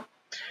to grow?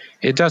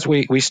 It does.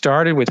 We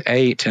started with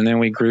 8 and then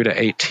we grew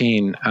to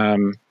 18.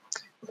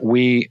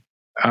 We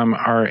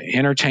are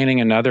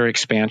entertaining another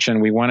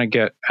expansion. We want to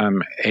get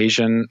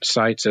Asian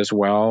sites as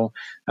well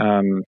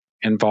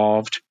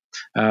involved.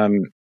 But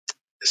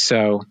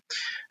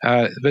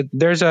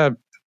there's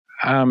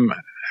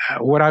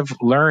what I've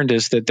learned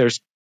is that there's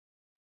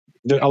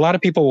a lot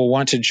of people will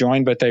want to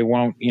join, but they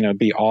won't,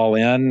 be all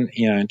in,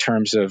 in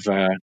terms of,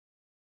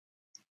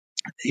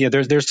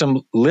 there's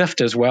some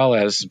lift as well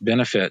as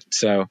benefit.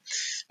 So,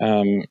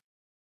 again,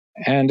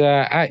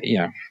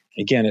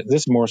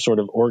 this is more sort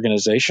of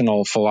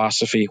organizational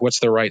philosophy.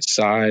 What's the right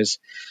size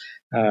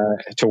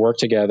to work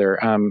together?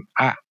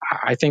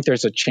 I think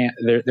there's a chance.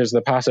 There's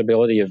the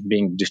possibility of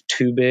being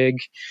too big.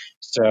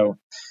 So,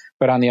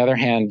 but on the other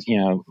hand,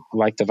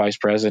 like the vice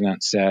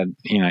president said,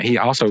 he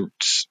also,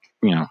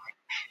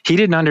 he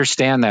didn't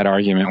understand that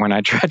argument when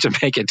I tried to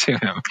make it to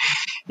him.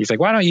 He's like,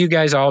 "Why don't you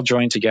guys all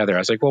join together?" I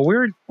was like, "Well,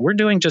 we're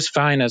doing just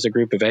fine as a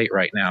group of 8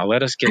 right now.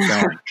 Let us get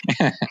going."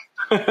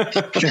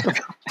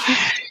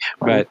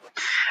 But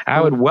I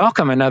would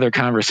welcome another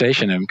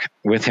conversation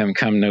with him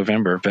come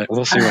November, but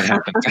we'll see what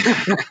happens.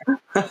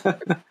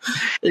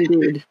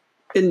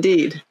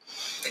 Indeed.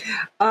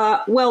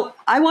 Well,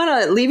 I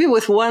want to leave you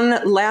with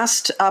one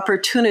last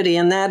opportunity,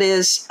 and that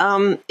is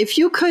if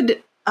you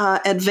could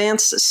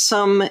advance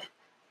some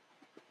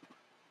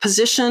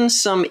position,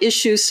 some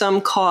issue, some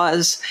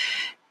cause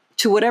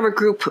to whatever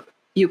group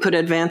you could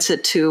advance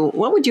it to,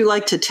 what would you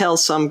like to tell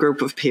some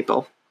group of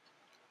people?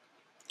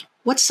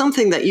 What's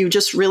something that you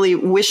just really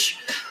wish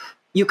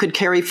you could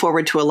carry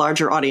forward to a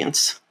larger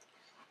audience?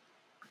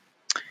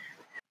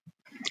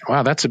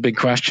 Wow, that's a big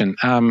question.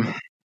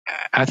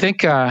 I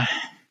think the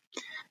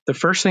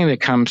first thing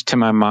that comes to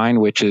my mind,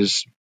 which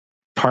is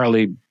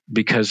partly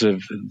because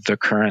of the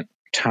current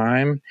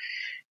time,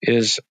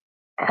 is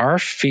our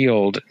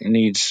field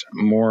needs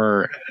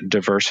more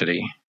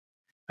diversity.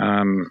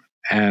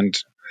 And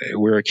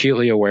we're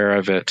acutely aware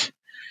of it.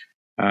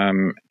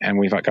 And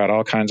we've got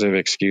all kinds of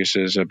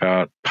excuses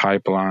about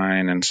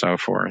pipeline and so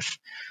forth.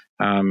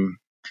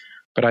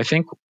 But I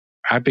think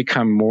I've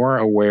become more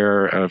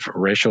aware of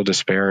racial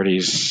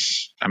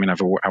disparities. I mean, I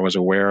was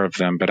aware of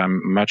them, but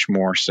I'm much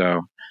more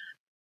so.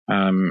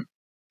 I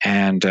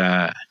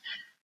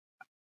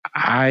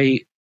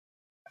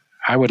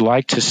would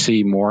like to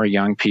see more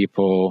young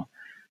people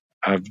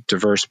of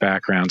diverse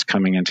backgrounds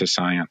coming into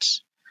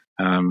science,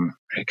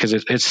 because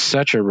it's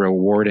such a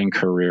rewarding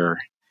career,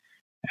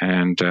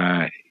 and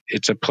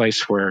it's a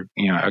place where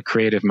a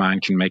creative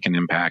mind can make an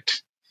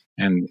impact,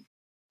 and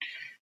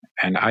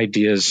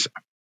ideas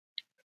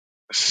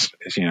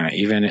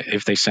even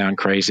if they sound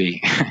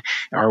crazy,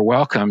 are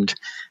welcomed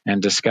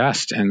and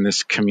discussed in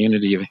this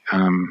community.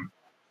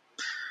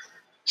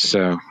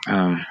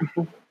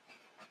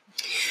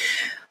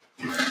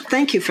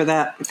 Thank you for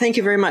that. Thank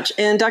you very much.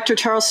 And Dr.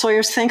 Charles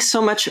Sawyers, thanks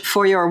so much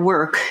for your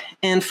work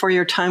and for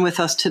your time with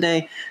us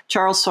today.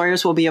 Charles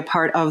Sawyers will be a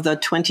part of the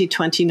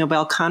 2020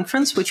 Nobel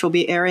Conference, which will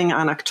be airing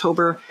on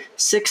October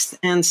 6th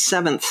and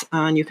 7th.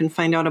 And you can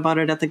find out about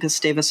it at the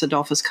Gustavus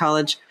Adolphus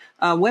College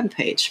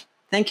webpage.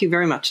 Thank you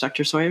very much,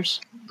 Dr.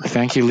 Sawyers.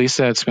 Thank you,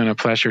 Lisa. It's been a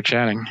pleasure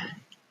chatting.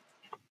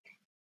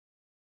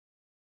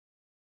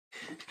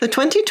 The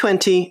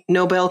 2020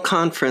 Nobel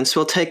Conference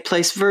will take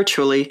place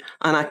virtually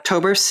on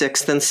October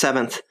 6th and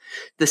 7th.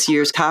 This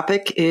year's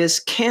topic is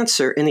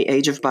Cancer in the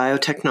Age of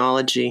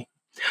Biotechnology.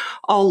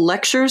 All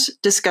lectures,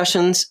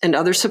 discussions, and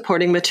other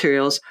supporting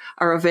materials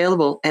are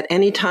available at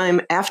any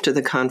time after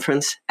the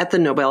conference at the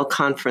Nobel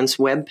Conference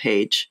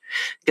webpage,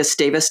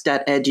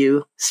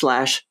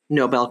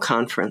 gustavus.edu/Nobel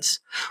Conference,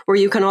 where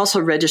you can also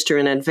register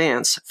in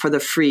advance for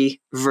the free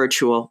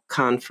virtual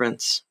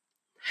conference.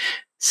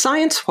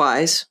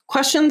 Science-wise,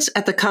 Questions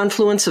at the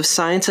Confluence of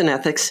Science and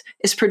Ethics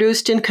is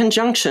produced in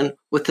conjunction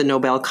with the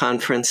Nobel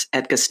Conference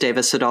at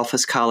Gustavus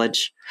Adolphus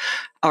College.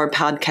 Our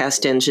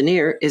podcast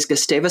engineer is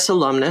Gustavus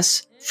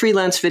alumnus,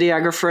 freelance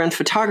videographer and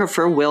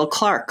photographer Will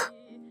Clark.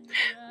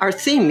 Our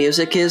theme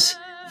music is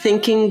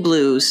Thinking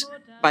Blues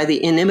by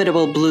the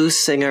inimitable blues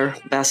singer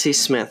Bessie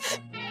Smith.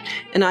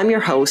 And I'm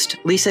your host,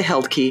 Lisa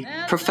Heldke,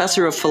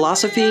 professor of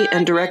philosophy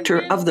and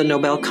director of the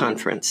Nobel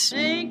Conference.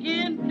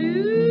 Thinking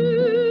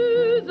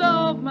blues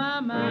off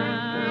my mind.